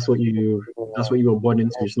 That's what you were born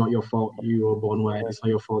into. It's not your fault you were born white. It's not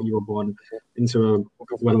your fault you were born into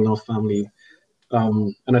a well-off family.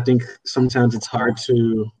 And I think sometimes it's hard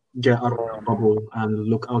to get out of that bubble and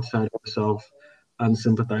look outside of yourself and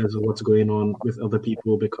sympathize with what's going on with other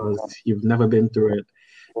people because you've never been through it,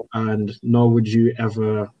 and nor would you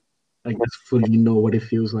ever, I guess, fully know what it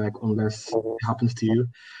feels like unless it happens to you.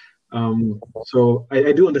 So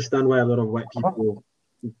I do understand why a lot of white people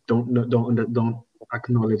don't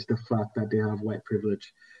acknowledge the fact that they have white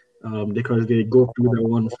privilege, because they go through their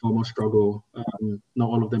own form of struggle. Not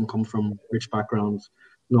all of them come from rich backgrounds.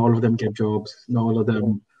 Not all of them get jobs. Not all of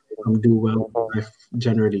them do well in life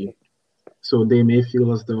generally. So they may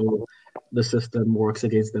feel as though the system works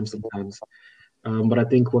against them sometimes. But I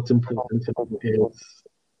think what's important to know is,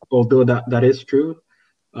 although that is true,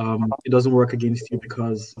 it doesn't work against you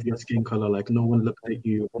because of your skin color. Like, no one looked at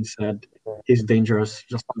you and said he's dangerous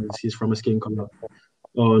just because he's from a skin color,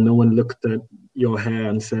 or no one looked at your hair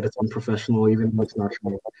and said it's unprofessional even though it's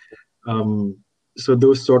natural. So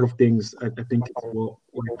those sort of things, I think, is what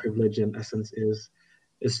white privilege in essence is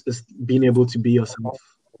being able to be yourself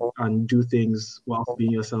and do things whilst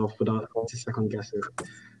being yourself without having to second guess it.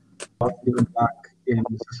 Being black in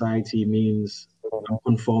society means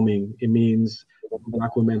conforming. It means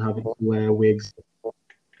black women having to wear wigs,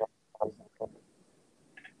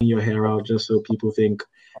 your hair out just so people think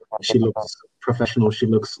she looks professional, she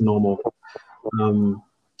looks normal. So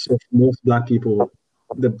for most black people,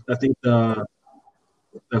 I think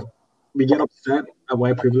we get upset at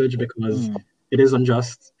white privilege because it is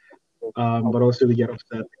unjust. but also we get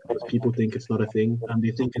upset because people think it's not a thing, and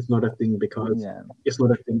they think it's not a thing because it's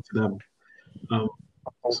not a thing to them.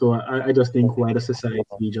 So I just think wider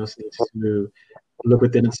society just needs to look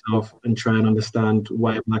within itself and try and understand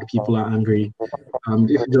why Black people are angry.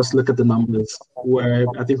 If you just look at the numbers, where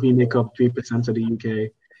I think we make up 3% of the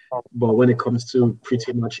UK, but when it comes to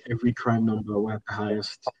pretty much every crime number, we're at the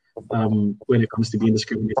highest when it comes to being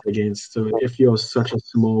discriminated against. So if you're such a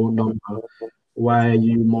small number, why are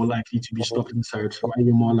you more likely to be stopped and searched? Why are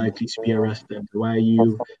you more likely to be arrested? Why are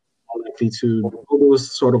you more likely to all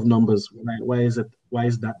those sort of numbers? Why is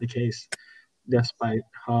that the case, despite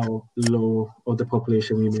how low of the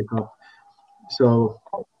population we make up? So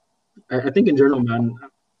I think in general, man,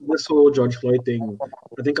 this whole George Floyd thing,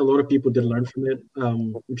 I think a lot of people did learn from it,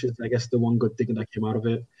 which is, I guess, the one good thing that came out of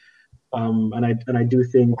it. And I do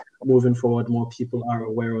think moving forward, more people are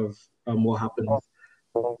aware of what happens.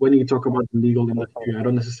 When you talk about the legal industry, I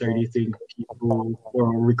don't necessarily think people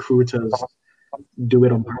or recruiters do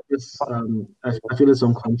it on purpose. I feel it's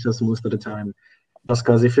unconscious most of the time. Just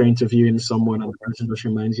because if you're interviewing someone and the person just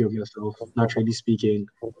reminds you of yourself, naturally speaking,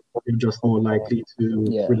 you're just more likely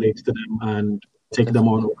to relate to them and take them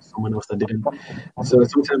on over someone else that didn't. So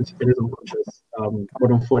sometimes it is unconscious.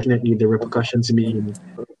 But unfortunately, the repercussions mean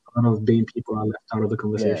a lot of BAME people are left out of the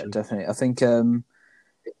conversation. Yeah, definitely. I think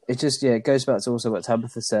it just it goes back to also what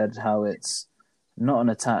Tabitha said, how it's not an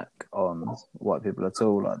attack on white people at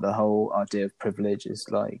all. Like the whole idea of privilege is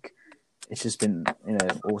like it's just been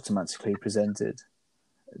automatically presented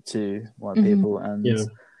to white people, and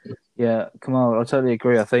Kamal, I totally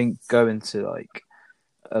agree. I think going to like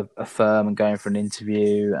a firm and going for an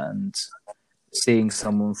interview and seeing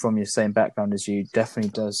someone from your same background as you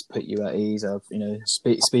definitely does put you at ease. Of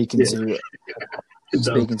speaking to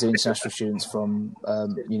international students from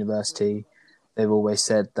university, they've always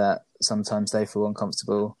said that sometimes they feel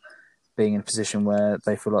uncomfortable being in a position where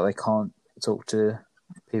they feel like they can't talk to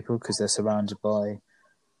people because they're surrounded by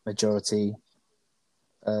majority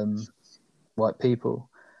white people.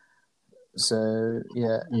 So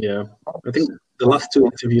yeah, I think the last two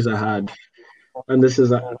interviews I had, and this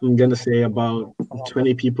is I'm gonna say about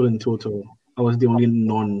 20 people in total, I was the only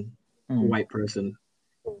non-white person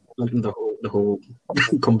in the whole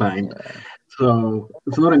combined. So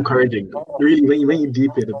it's not encouraging. Really, when you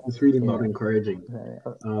deep it, it's really not encouraging.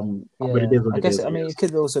 But it is what it is. I mean, it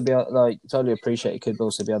could also be like totally appreciate. It could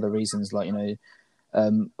also be other reasons, like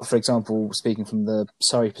for example, speaking from the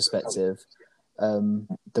Surrey perspective,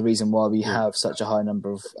 the reason why we have such a high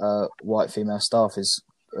number of white female staff is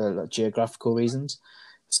like geographical reasons.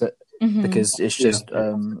 So because it's just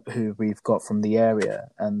who we've got from the area,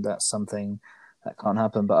 and that's something that can't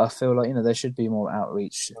happen. But I feel like there should be more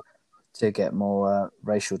outreach to get more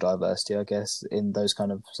racial diversity, I guess, in those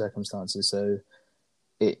kind of circumstances. So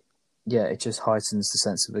it just heightens the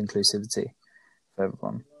sense of inclusivity for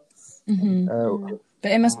everyone.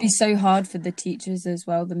 But it must be so hard for the teachers as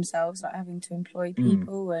well themselves, like having to employ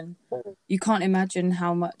people, and you can't imagine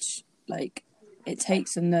how much like it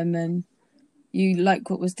takes on them. And you, like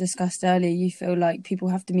what was discussed earlier, you feel like people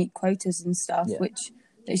have to meet quotas and stuff, which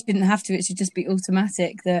they shouldn't have to. It should just be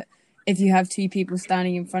automatic that if you have two people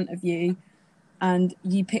standing in front of you and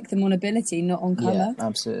you pick them on ability, not on colour. Yeah,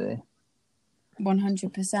 absolutely.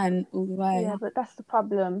 100% all the way. Yeah, but that's the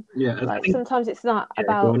problem. Yeah, like sometimes it's not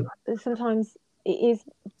about. Sometimes it is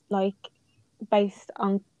like based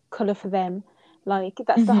on colour for them. Like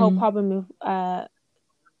that's the whole problem with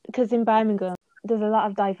because in Birmingham there's a lot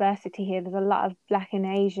of diversity here. There's a lot of Black and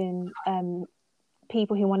Asian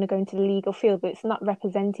people who want to go into the legal field, but it's not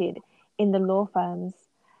represented in the law firms.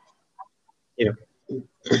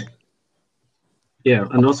 Yeah,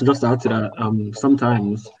 and also just to add to that,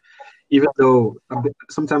 sometimes, even though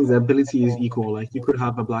sometimes the ability is equal, like you could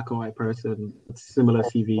have a Black or white person with similar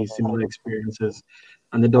CVs, similar experiences,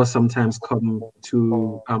 and it does sometimes come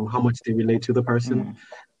to how much they relate to the person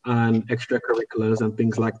and extracurriculars and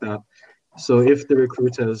things like that. So if the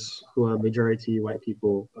recruiters who are majority white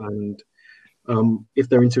people and if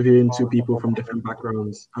they're interviewing two people from different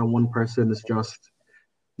backgrounds and one person is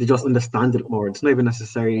they just understand it more. It's not even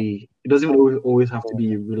necessary. It doesn't even always have to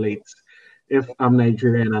be relate. If I'm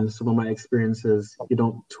Nigerian and some of my experiences, you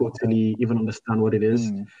don't totally even understand what it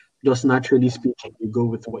is. Just naturally speaking, you go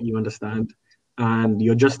with what you understand and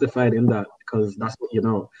you're justified in that because that's what you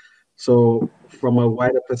know. So from a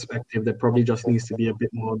wider perspective, there probably just needs to be a bit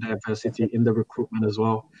more diversity in the recruitment as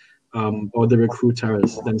well, or the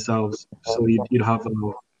recruiters themselves. So you'd have a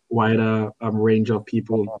wider range of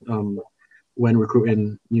people when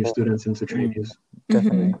recruiting new students into trainees.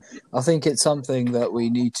 Definitely. I think it's something that we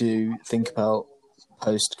need to think about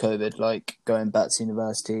post-COVID, like going back to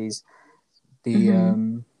universities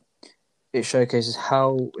it showcases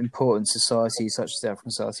how important societies such as the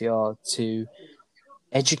African society are to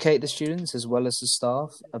educate the students as well as the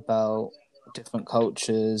staff about different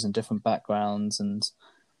cultures and different backgrounds. And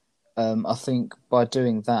I think by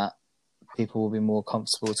doing that, people will be more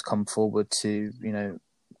comfortable to come forward to,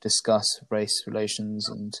 discuss race relations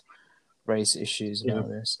and race issues about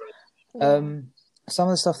this. Some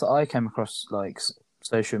of the stuff that I came across, like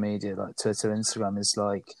social media, like Twitter, Instagram, is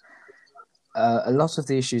like a lot of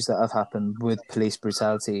the issues that have happened with police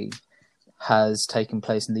brutality has taken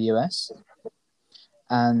place in the US.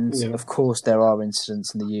 And of course, there are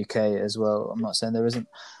incidents in the UK as well. I'm not saying there isn't.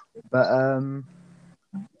 But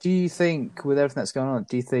do you think, with everything that's going on,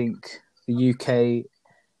 do you think the UK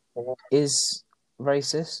is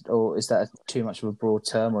racist? Or is that too much of a broad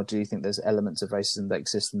term? Or do you think there's elements of racism that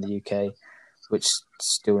exist in the UK which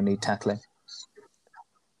still need tackling?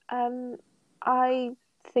 I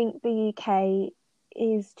think the UK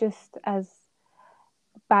is just as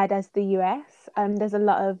bad as the US. There's a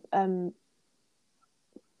lot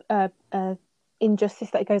of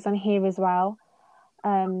injustice that goes on here as well.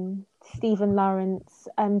 Stephen Lawrence,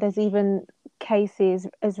 there's even cases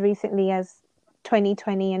as recently as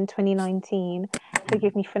 2020 and 2019.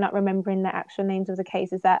 Forgive me for not remembering the actual names of the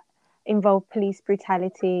cases that involve police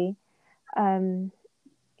brutality. So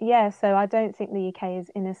I don't think the UK is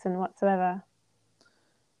innocent whatsoever.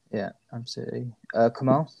 Yeah, absolutely.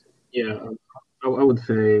 Kamal? Yeah, I wouldn't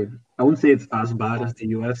say it's as bad as the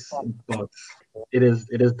US, but it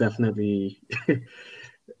is definitely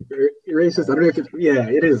racist. I don't know if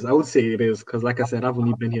it is. I would say it is because, like I said, I've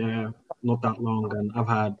only been here not that long, and I've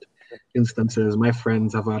had instances. My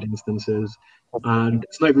friends have had instances, and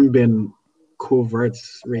it's not even been covert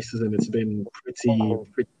racism. It's been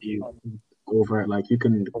pretty overt. Like you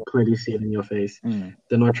can clearly see it in your face.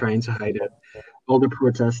 They're not trying to hide it. All the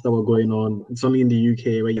protests that were going on, it's only in the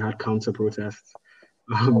UK where you had counter protests.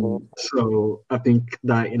 So I think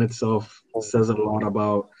that in itself says a lot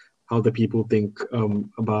about how the people think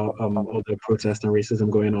about all the protests and racism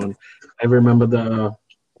going on. I remember the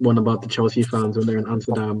one about the Chelsea fans when they're in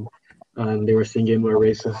Amsterdam and they were singing "We're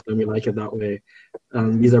racist and we like it that way."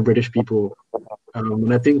 These are British people.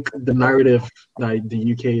 And I think the narrative that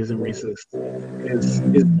the UK isn't racist is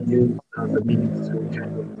used as a means to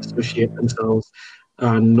kind of associate themselves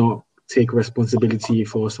and not take responsibility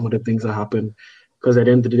for some of the things that happen. Because at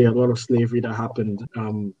the end of the day, a lot of slavery that happened,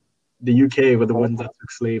 the UK were the ones that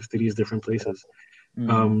took slaves to these different places.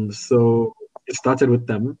 So it started with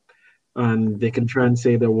them, and they can try and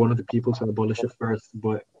say they're one of the people to abolish it first,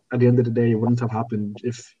 but at the end of the day, it wouldn't have happened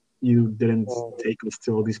if you didn't take us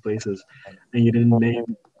to all these places and you didn't name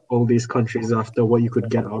all these countries after what you could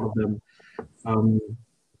get out of them.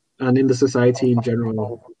 And in the society in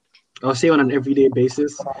general, I'll say on an everyday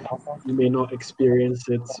basis, you may not experience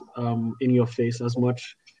it in your face as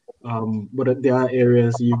much, but there are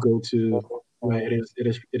areas you go to where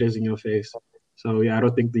it is in your face. So yeah, I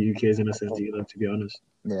don't think the UK is innocent either, to be honest.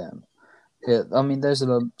 Yeah, I mean, there's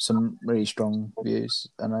some really strong views,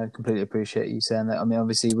 and I completely appreciate you saying that. I mean,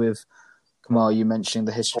 obviously, with Kamal, you mentioning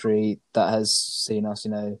the history that has seen us,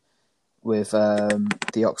 with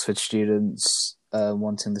the Oxford students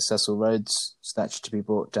wanting the Cecil Rhodes statue to be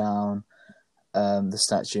brought down, the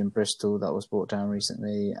statue in Bristol that was brought down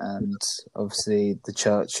recently, and obviously the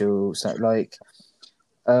Churchill statue. Like,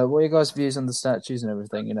 what are your guys' views on the statues and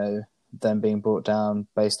everything? Them being brought down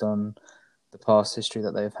based on the past history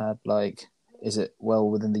that they've had. Like, is it well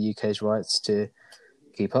within the UK's rights to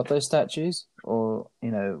keep up those statues, or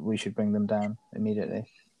we should bring them down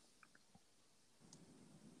immediately?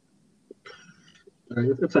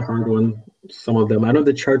 It's a hard one. Some of them. I know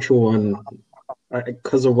the Churchill one,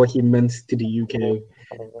 because of what he meant to the UK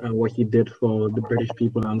and what he did for the British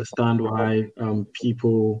people. I understand why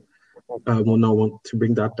people will not want to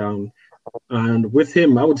bring that down. And with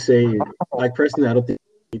him, I would say, like personally, I don't think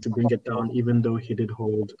we need to bring it down, even though he did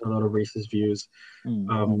hold a lot of racist views.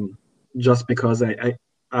 Just because I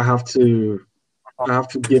have to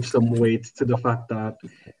give some weight to the fact that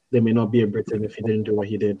there may not be a Britain if he didn't do what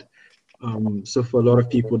he did. So for a lot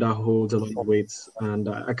of people, that holds a lot of weight, and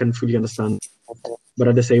I can fully understand. But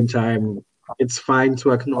at the same time, it's fine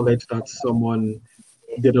to acknowledge that someone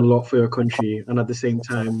did a lot for your country, and at the same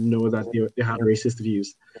time know that they had racist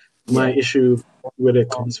views. My issue with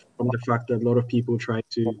it comes from the fact that a lot of people try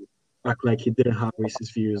to act like he didn't have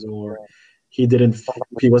racist views, or he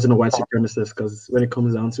wasn't a white supremacist, because when it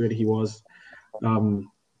comes down to it, he was.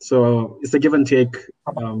 So it's a give and take,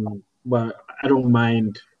 but I don't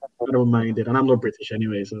mind it, and I'm not British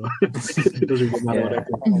anyway, so it doesn't really matter what I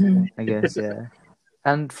think. I guess, yeah.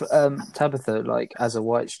 And Tabitha, like as a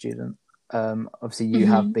white student, Obviously, you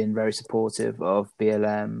have been very supportive of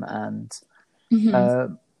BLM, and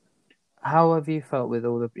how have you felt with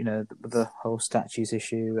all the, the whole statues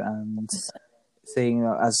issue, and seeing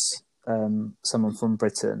as someone from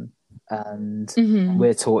Britain, and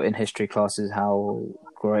we're taught in history classes how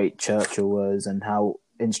great Churchill was and how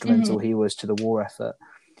instrumental he was to the war effort.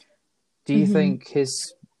 Do you think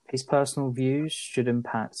his personal views should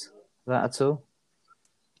impact that at all?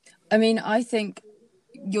 I mean, I think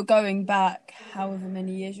you're going back however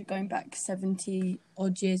many years, you're going back 70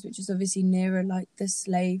 odd years, which is obviously nearer like the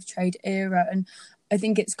slave trade era. And I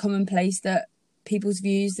think it's commonplace that people's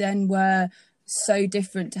views then were so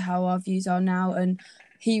different to how our views are now. And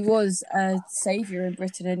he was a saviour in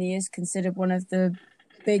Britain, and he is considered one of the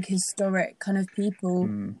big historic kind of people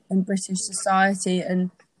in British society.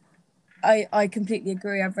 And I completely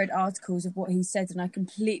agree. I've read articles of what he said, and I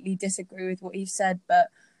completely disagree with what he said. But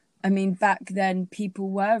I mean, back then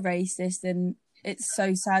people were racist, and it's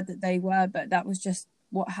so sad that they were, but that was just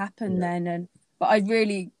what happened then. But I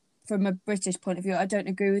really, from a British point of view, I don't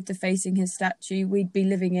agree with defacing his statue. We'd be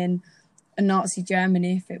living in a Nazi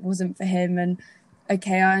Germany if it wasn't for him. And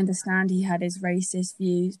okay, I understand he had his racist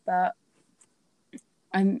views, but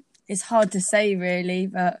it's hard to say really,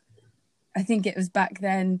 but I think it was back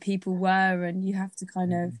then people were, and you have to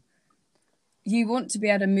kind of, you want to be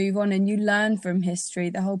able to move on and you learn from history.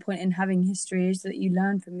 The whole point in having history is that you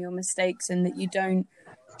learn from your mistakes and that you don't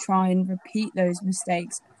try and repeat those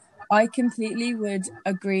mistakes. I completely would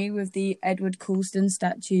agree with the Edward Colston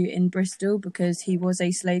statue in Bristol because he was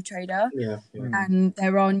a slave trader. And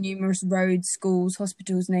there are numerous roads, schools,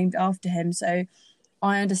 hospitals named after him. So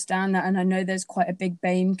I understand that, and I know there's quite a big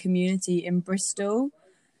BAME community in Bristol.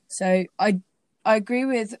 So I agree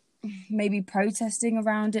with maybe protesting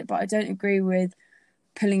around it, but I don't agree with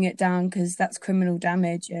pulling it down because that's criminal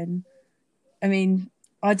damage. And I mean,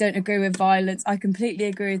 I don't agree with violence. I completely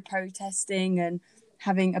agree with protesting and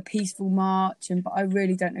having a peaceful march, but I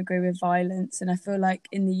really don't agree with violence. And I feel like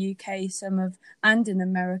in the UK, and in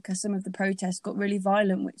America, some of the protests got really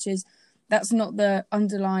violent, that's not the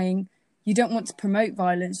underlying. You don't want to promote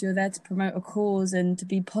violence. You're there to promote a cause and to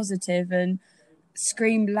be positive and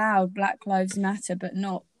scream loud, Black Lives Matter, but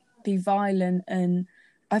not be violent. And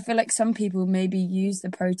I feel like some people maybe use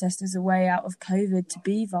the protest as a way out of COVID to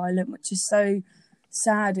be violent, which is so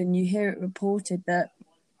sad. And you hear it reported that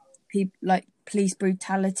people like police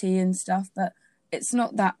brutality and stuff, but it's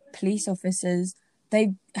not that police officers,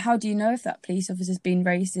 how do you know if that police officer's been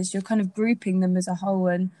racist? You're kind of grouping them as a whole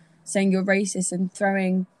and saying you're racist and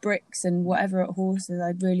throwing bricks and whatever at horses.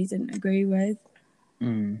 I really didn't agree with.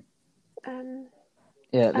 Leanne?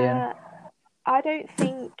 I don't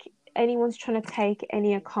think anyone's trying to take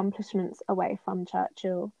any accomplishments away from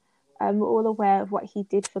Churchill. We're all aware of what he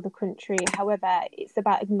did for the country. However, it's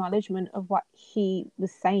about acknowledgement of what he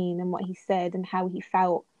was saying and what he said and how he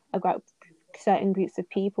felt about certain groups of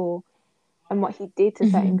people and what he did to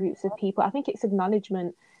certain groups of people. I think it's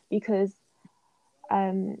acknowledgement because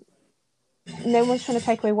no one's trying to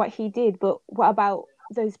take away what he did, but what about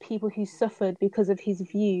those people who suffered because of his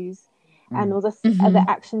views and all the other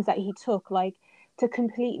actions that he took? Like, to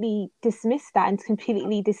completely dismiss that and to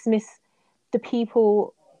completely dismiss the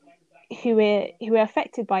people who are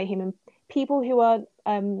affected by him and people who are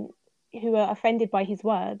offended by his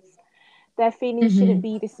words, their feelings shouldn't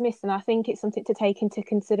be dismissed. And I think it's something to take into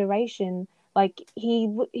consideration. Like, he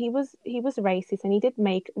was racist and he did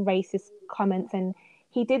make racist comments and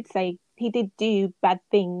he did do bad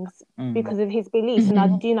things because of his beliefs, and I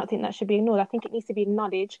do not think that should be ignored. I think it needs to be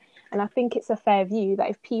acknowledged, and I think it's a fair view that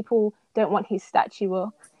if people don't want his statue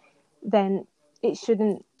up, then it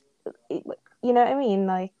shouldn't. You know what I mean?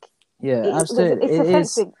 Like, absolutely. It's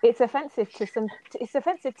offensive. It's offensive to It's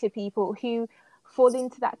offensive to people who fall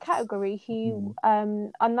into that category, who are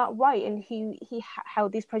not white and who he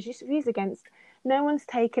held these prejudiced views against. No one's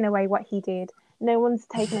taken away what he did. No one's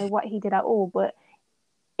taken away what he did at all, but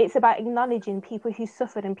it's about acknowledging people who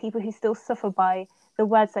suffered and people who still suffer by the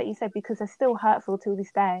words that you said, because they're still hurtful till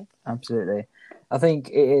this day. Absolutely. I think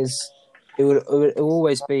it would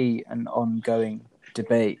always be an ongoing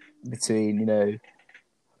debate between,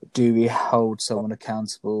 do we hold someone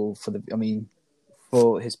accountable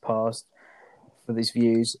for his past, for these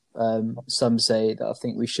views? Some say that I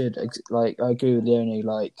think we should, I agree with Leonie,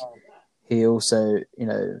 he also,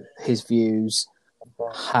 his views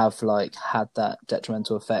have had that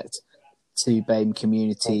detrimental effect to BAME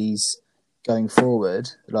communities going forward,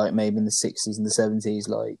 maybe in the 60s and the 70s,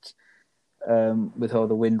 with all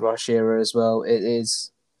the Windrush era as well.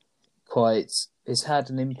 It's had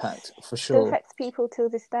an impact for sure. It affects people till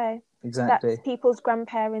this day. Exactly. That's people's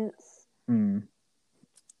grandparents.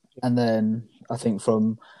 And then I think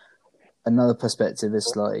from another perspective,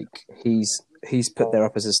 it's like he's put there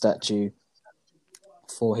up as a statue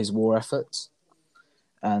for his war efforts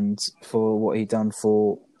and for what he'd done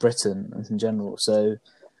for Britain in general. So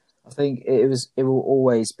I think church will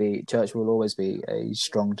always be a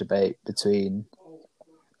strong debate between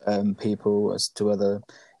people as to whether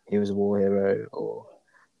he was a war hero or.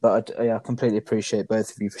 But I completely appreciate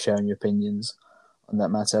both of you for sharing your opinions on that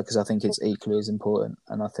matter, because I think it's equally as important,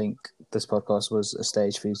 and I think this podcast was a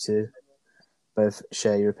stage for you to both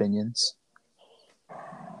share your opinions.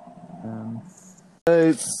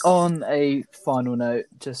 So on a final note,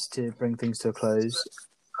 just to bring things to a close,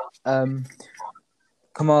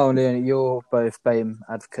 Kamal and Leonie, you're both BAME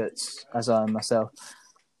advocates, as I am myself.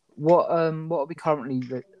 What are we currently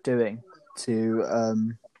doing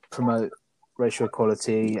to promote racial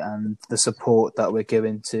equality and the support that we're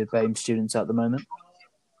giving to BAME students at the moment?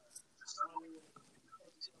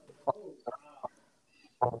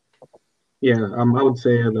 Yeah, I would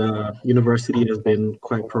say the university has been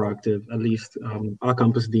quite proactive. At least our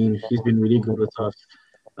campus dean, she's been really good with us.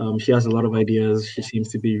 She has a lot of ideas. She seems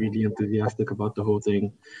to be really enthusiastic about the whole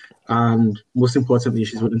thing. And most importantly,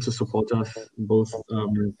 she's willing to support us both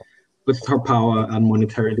with her power and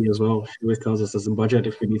monetarily as well. She always tells us there's a budget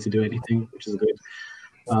if we need to do anything, which is good.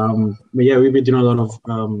 But yeah, we've been doing a lot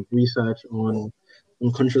of research on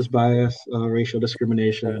unconscious bias, racial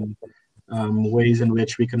discrimination, ways in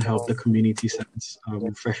which we can help the community sense,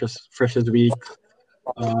 Freshers Week,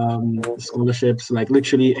 scholarships, like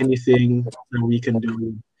literally anything that we can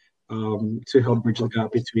do to help bridge the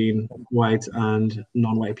gap between white and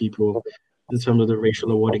non-white people in terms of the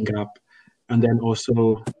racial awarding gap, and then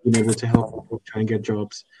also being able to help people try and get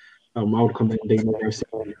jobs. I would commend the university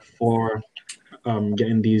for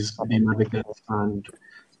getting these BAME advocates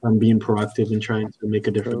and being proactive in trying to make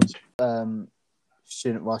a difference.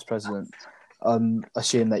 Student vice president,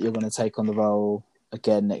 assume that you're going to take on the role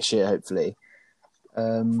again next year, hopefully.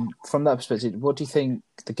 From that perspective, what do you think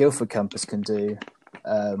the Guildford campus can do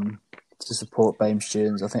to support BAME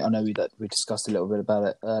students? I know we discussed a little bit about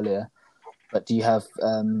it earlier, but do you have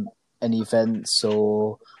any events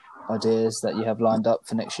or ideas that you have lined up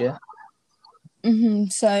for next year? Mm-hmm.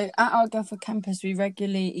 So at our Guildford campus, we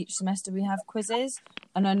regularly, each semester, we have quizzes,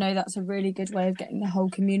 and I know that's a really good way of getting the whole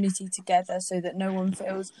community together so that no one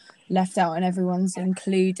feels left out and everyone's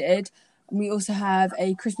included. And we also have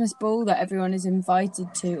a Christmas ball that everyone is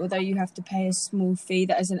invited to, although you have to pay a small fee.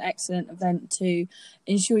 That is an excellent event to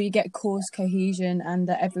ensure you get course cohesion and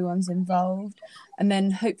that everyone's involved. And then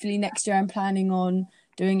hopefully next year I'm planning on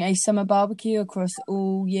doing a summer barbecue across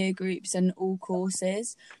all year groups and all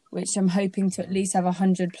courses, which I'm hoping to at least have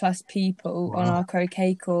 100+ people on our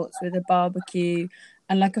croquet courts with a barbecue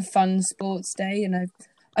and like a fun sports day. And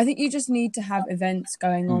I think you just need to have events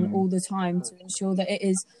going on all the time to ensure that it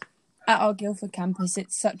is at our Guildford campus.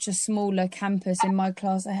 It's such a smaller campus. In my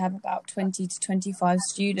class, I have about 20 to 25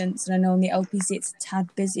 students, and I know on the LPC it's a tad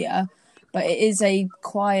busier, but it is a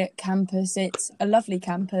quiet campus. It's a lovely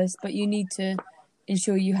campus, but you need to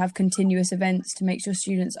ensure you have continuous events to make sure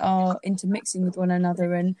students are intermixing with one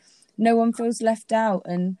another and no one feels left out.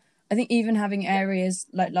 And I think even having areas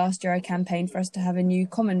like last year, I campaigned for us to have a new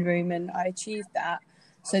common room, and I achieved that,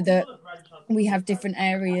 so that we have different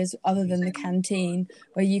areas other than the canteen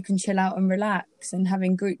where you can chill out and relax. And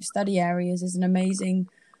having group study areas is an amazing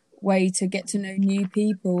way to get to know new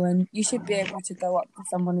people, and you should be able to go up to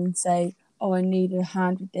someone and say, oh, I need a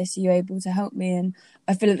hand with this, are you able to help me? And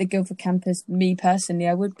I feel at the Guildford campus, me personally,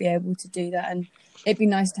 I would be able to do that, and it'd be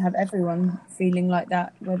nice to have everyone feeling like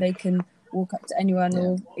that, where they can walk up to anyone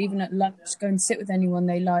or even at lunch go and sit with anyone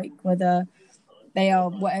they like, whether they are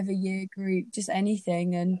whatever year group, just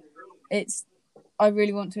anything. And I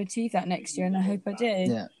really want to achieve that next year, and I hope I do.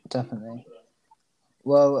 Yeah, definitely.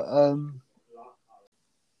 Well,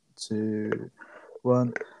 2,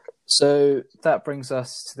 1. So that brings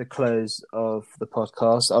us to the close of the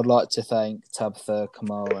podcast. I'd like to thank Tabitha,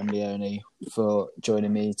 Kamal and Leonie for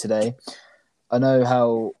joining me today. I know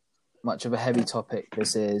how much of a heavy topic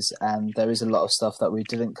this is, and there is a lot of stuff that we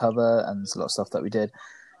didn't cover and there's a lot of stuff that we did.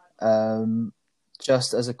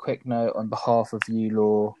 Just as a quick note, on behalf of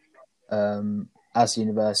ULaw, as a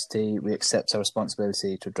university, we accept our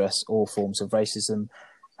responsibility to address all forms of racism,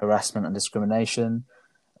 harassment and discrimination.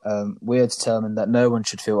 We are determined that no one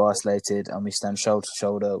should feel isolated, and we stand shoulder to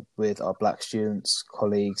shoulder with our Black students,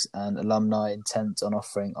 colleagues and alumni, intent on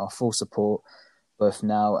offering our full support both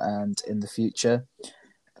now and in the future.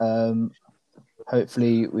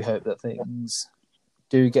 Hopefully, we hope that things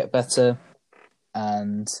do get better,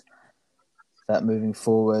 and that moving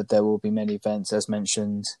forward there will be many events, as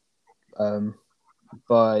mentioned,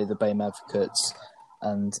 by the BAME advocates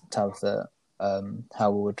and Tabitha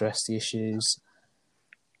how we'll address the issues.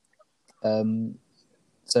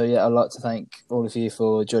 So yeah, I'd like to thank all of you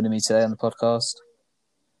for joining me today on the podcast.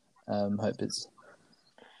 Hope it's...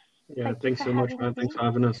 Yeah, thanks so much, man. Thanks for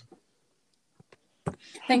having us.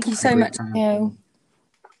 Thank you so much, Neil.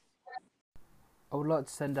 I would like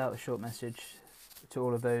to send out a short message to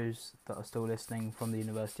all of those that are still listening from the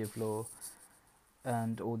University of Law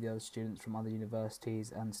and all the other students from other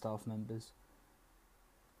universities and staff members.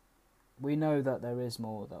 We know that there is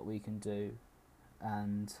more that we can do,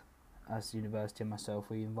 and as the university and myself,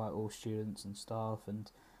 we invite all students and staff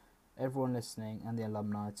and everyone listening and the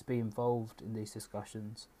alumni to be involved in these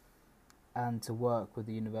discussions and to work with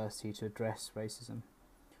the university to address racism.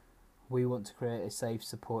 We want to create a safe,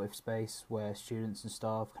 supportive space where students and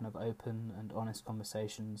staff can have open and honest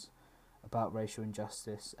conversations about racial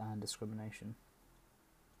injustice and discrimination.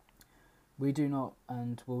 We do not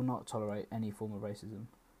and will not tolerate any form of racism,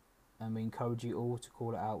 and we encourage you all to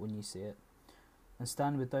call it out when you see it, and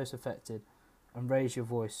stand with those affected and raise your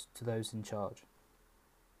voice to those in charge.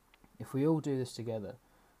 If we all do this together,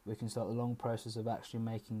 we can start the long process of actually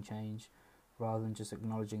making change rather than just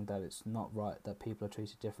acknowledging that it's not right that people are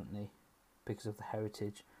treated differently because of the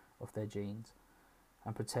heritage of their genes,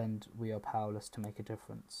 and pretend we are powerless to make a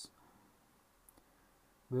difference.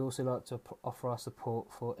 We also like to offer our support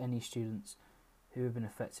for any students who have been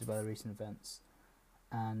affected by the recent events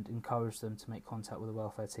and encourage them to make contact with the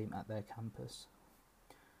welfare team at their campus.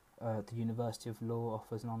 The University of Law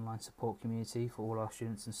offers an online support community for all our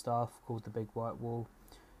students and staff called the Big White Wall,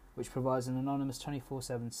 which provides an anonymous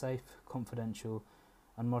 24/7 safe, confidential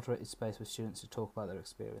and moderated space for students to talk about their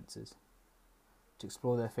experiences, to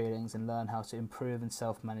explore their feelings and learn how to improve and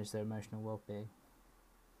self-manage their emotional well-being.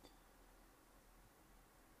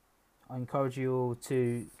 I encourage you all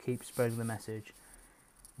to keep spreading the message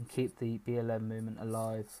and keep the BLM movement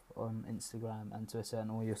alive on Instagram and Twitter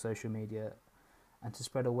and all your social media, and to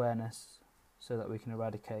spread awareness so that we can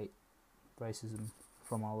eradicate racism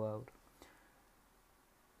from our world.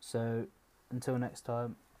 So until next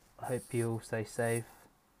time, I hope you all stay safe.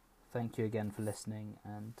 Thank you again for listening,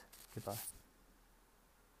 and goodbye.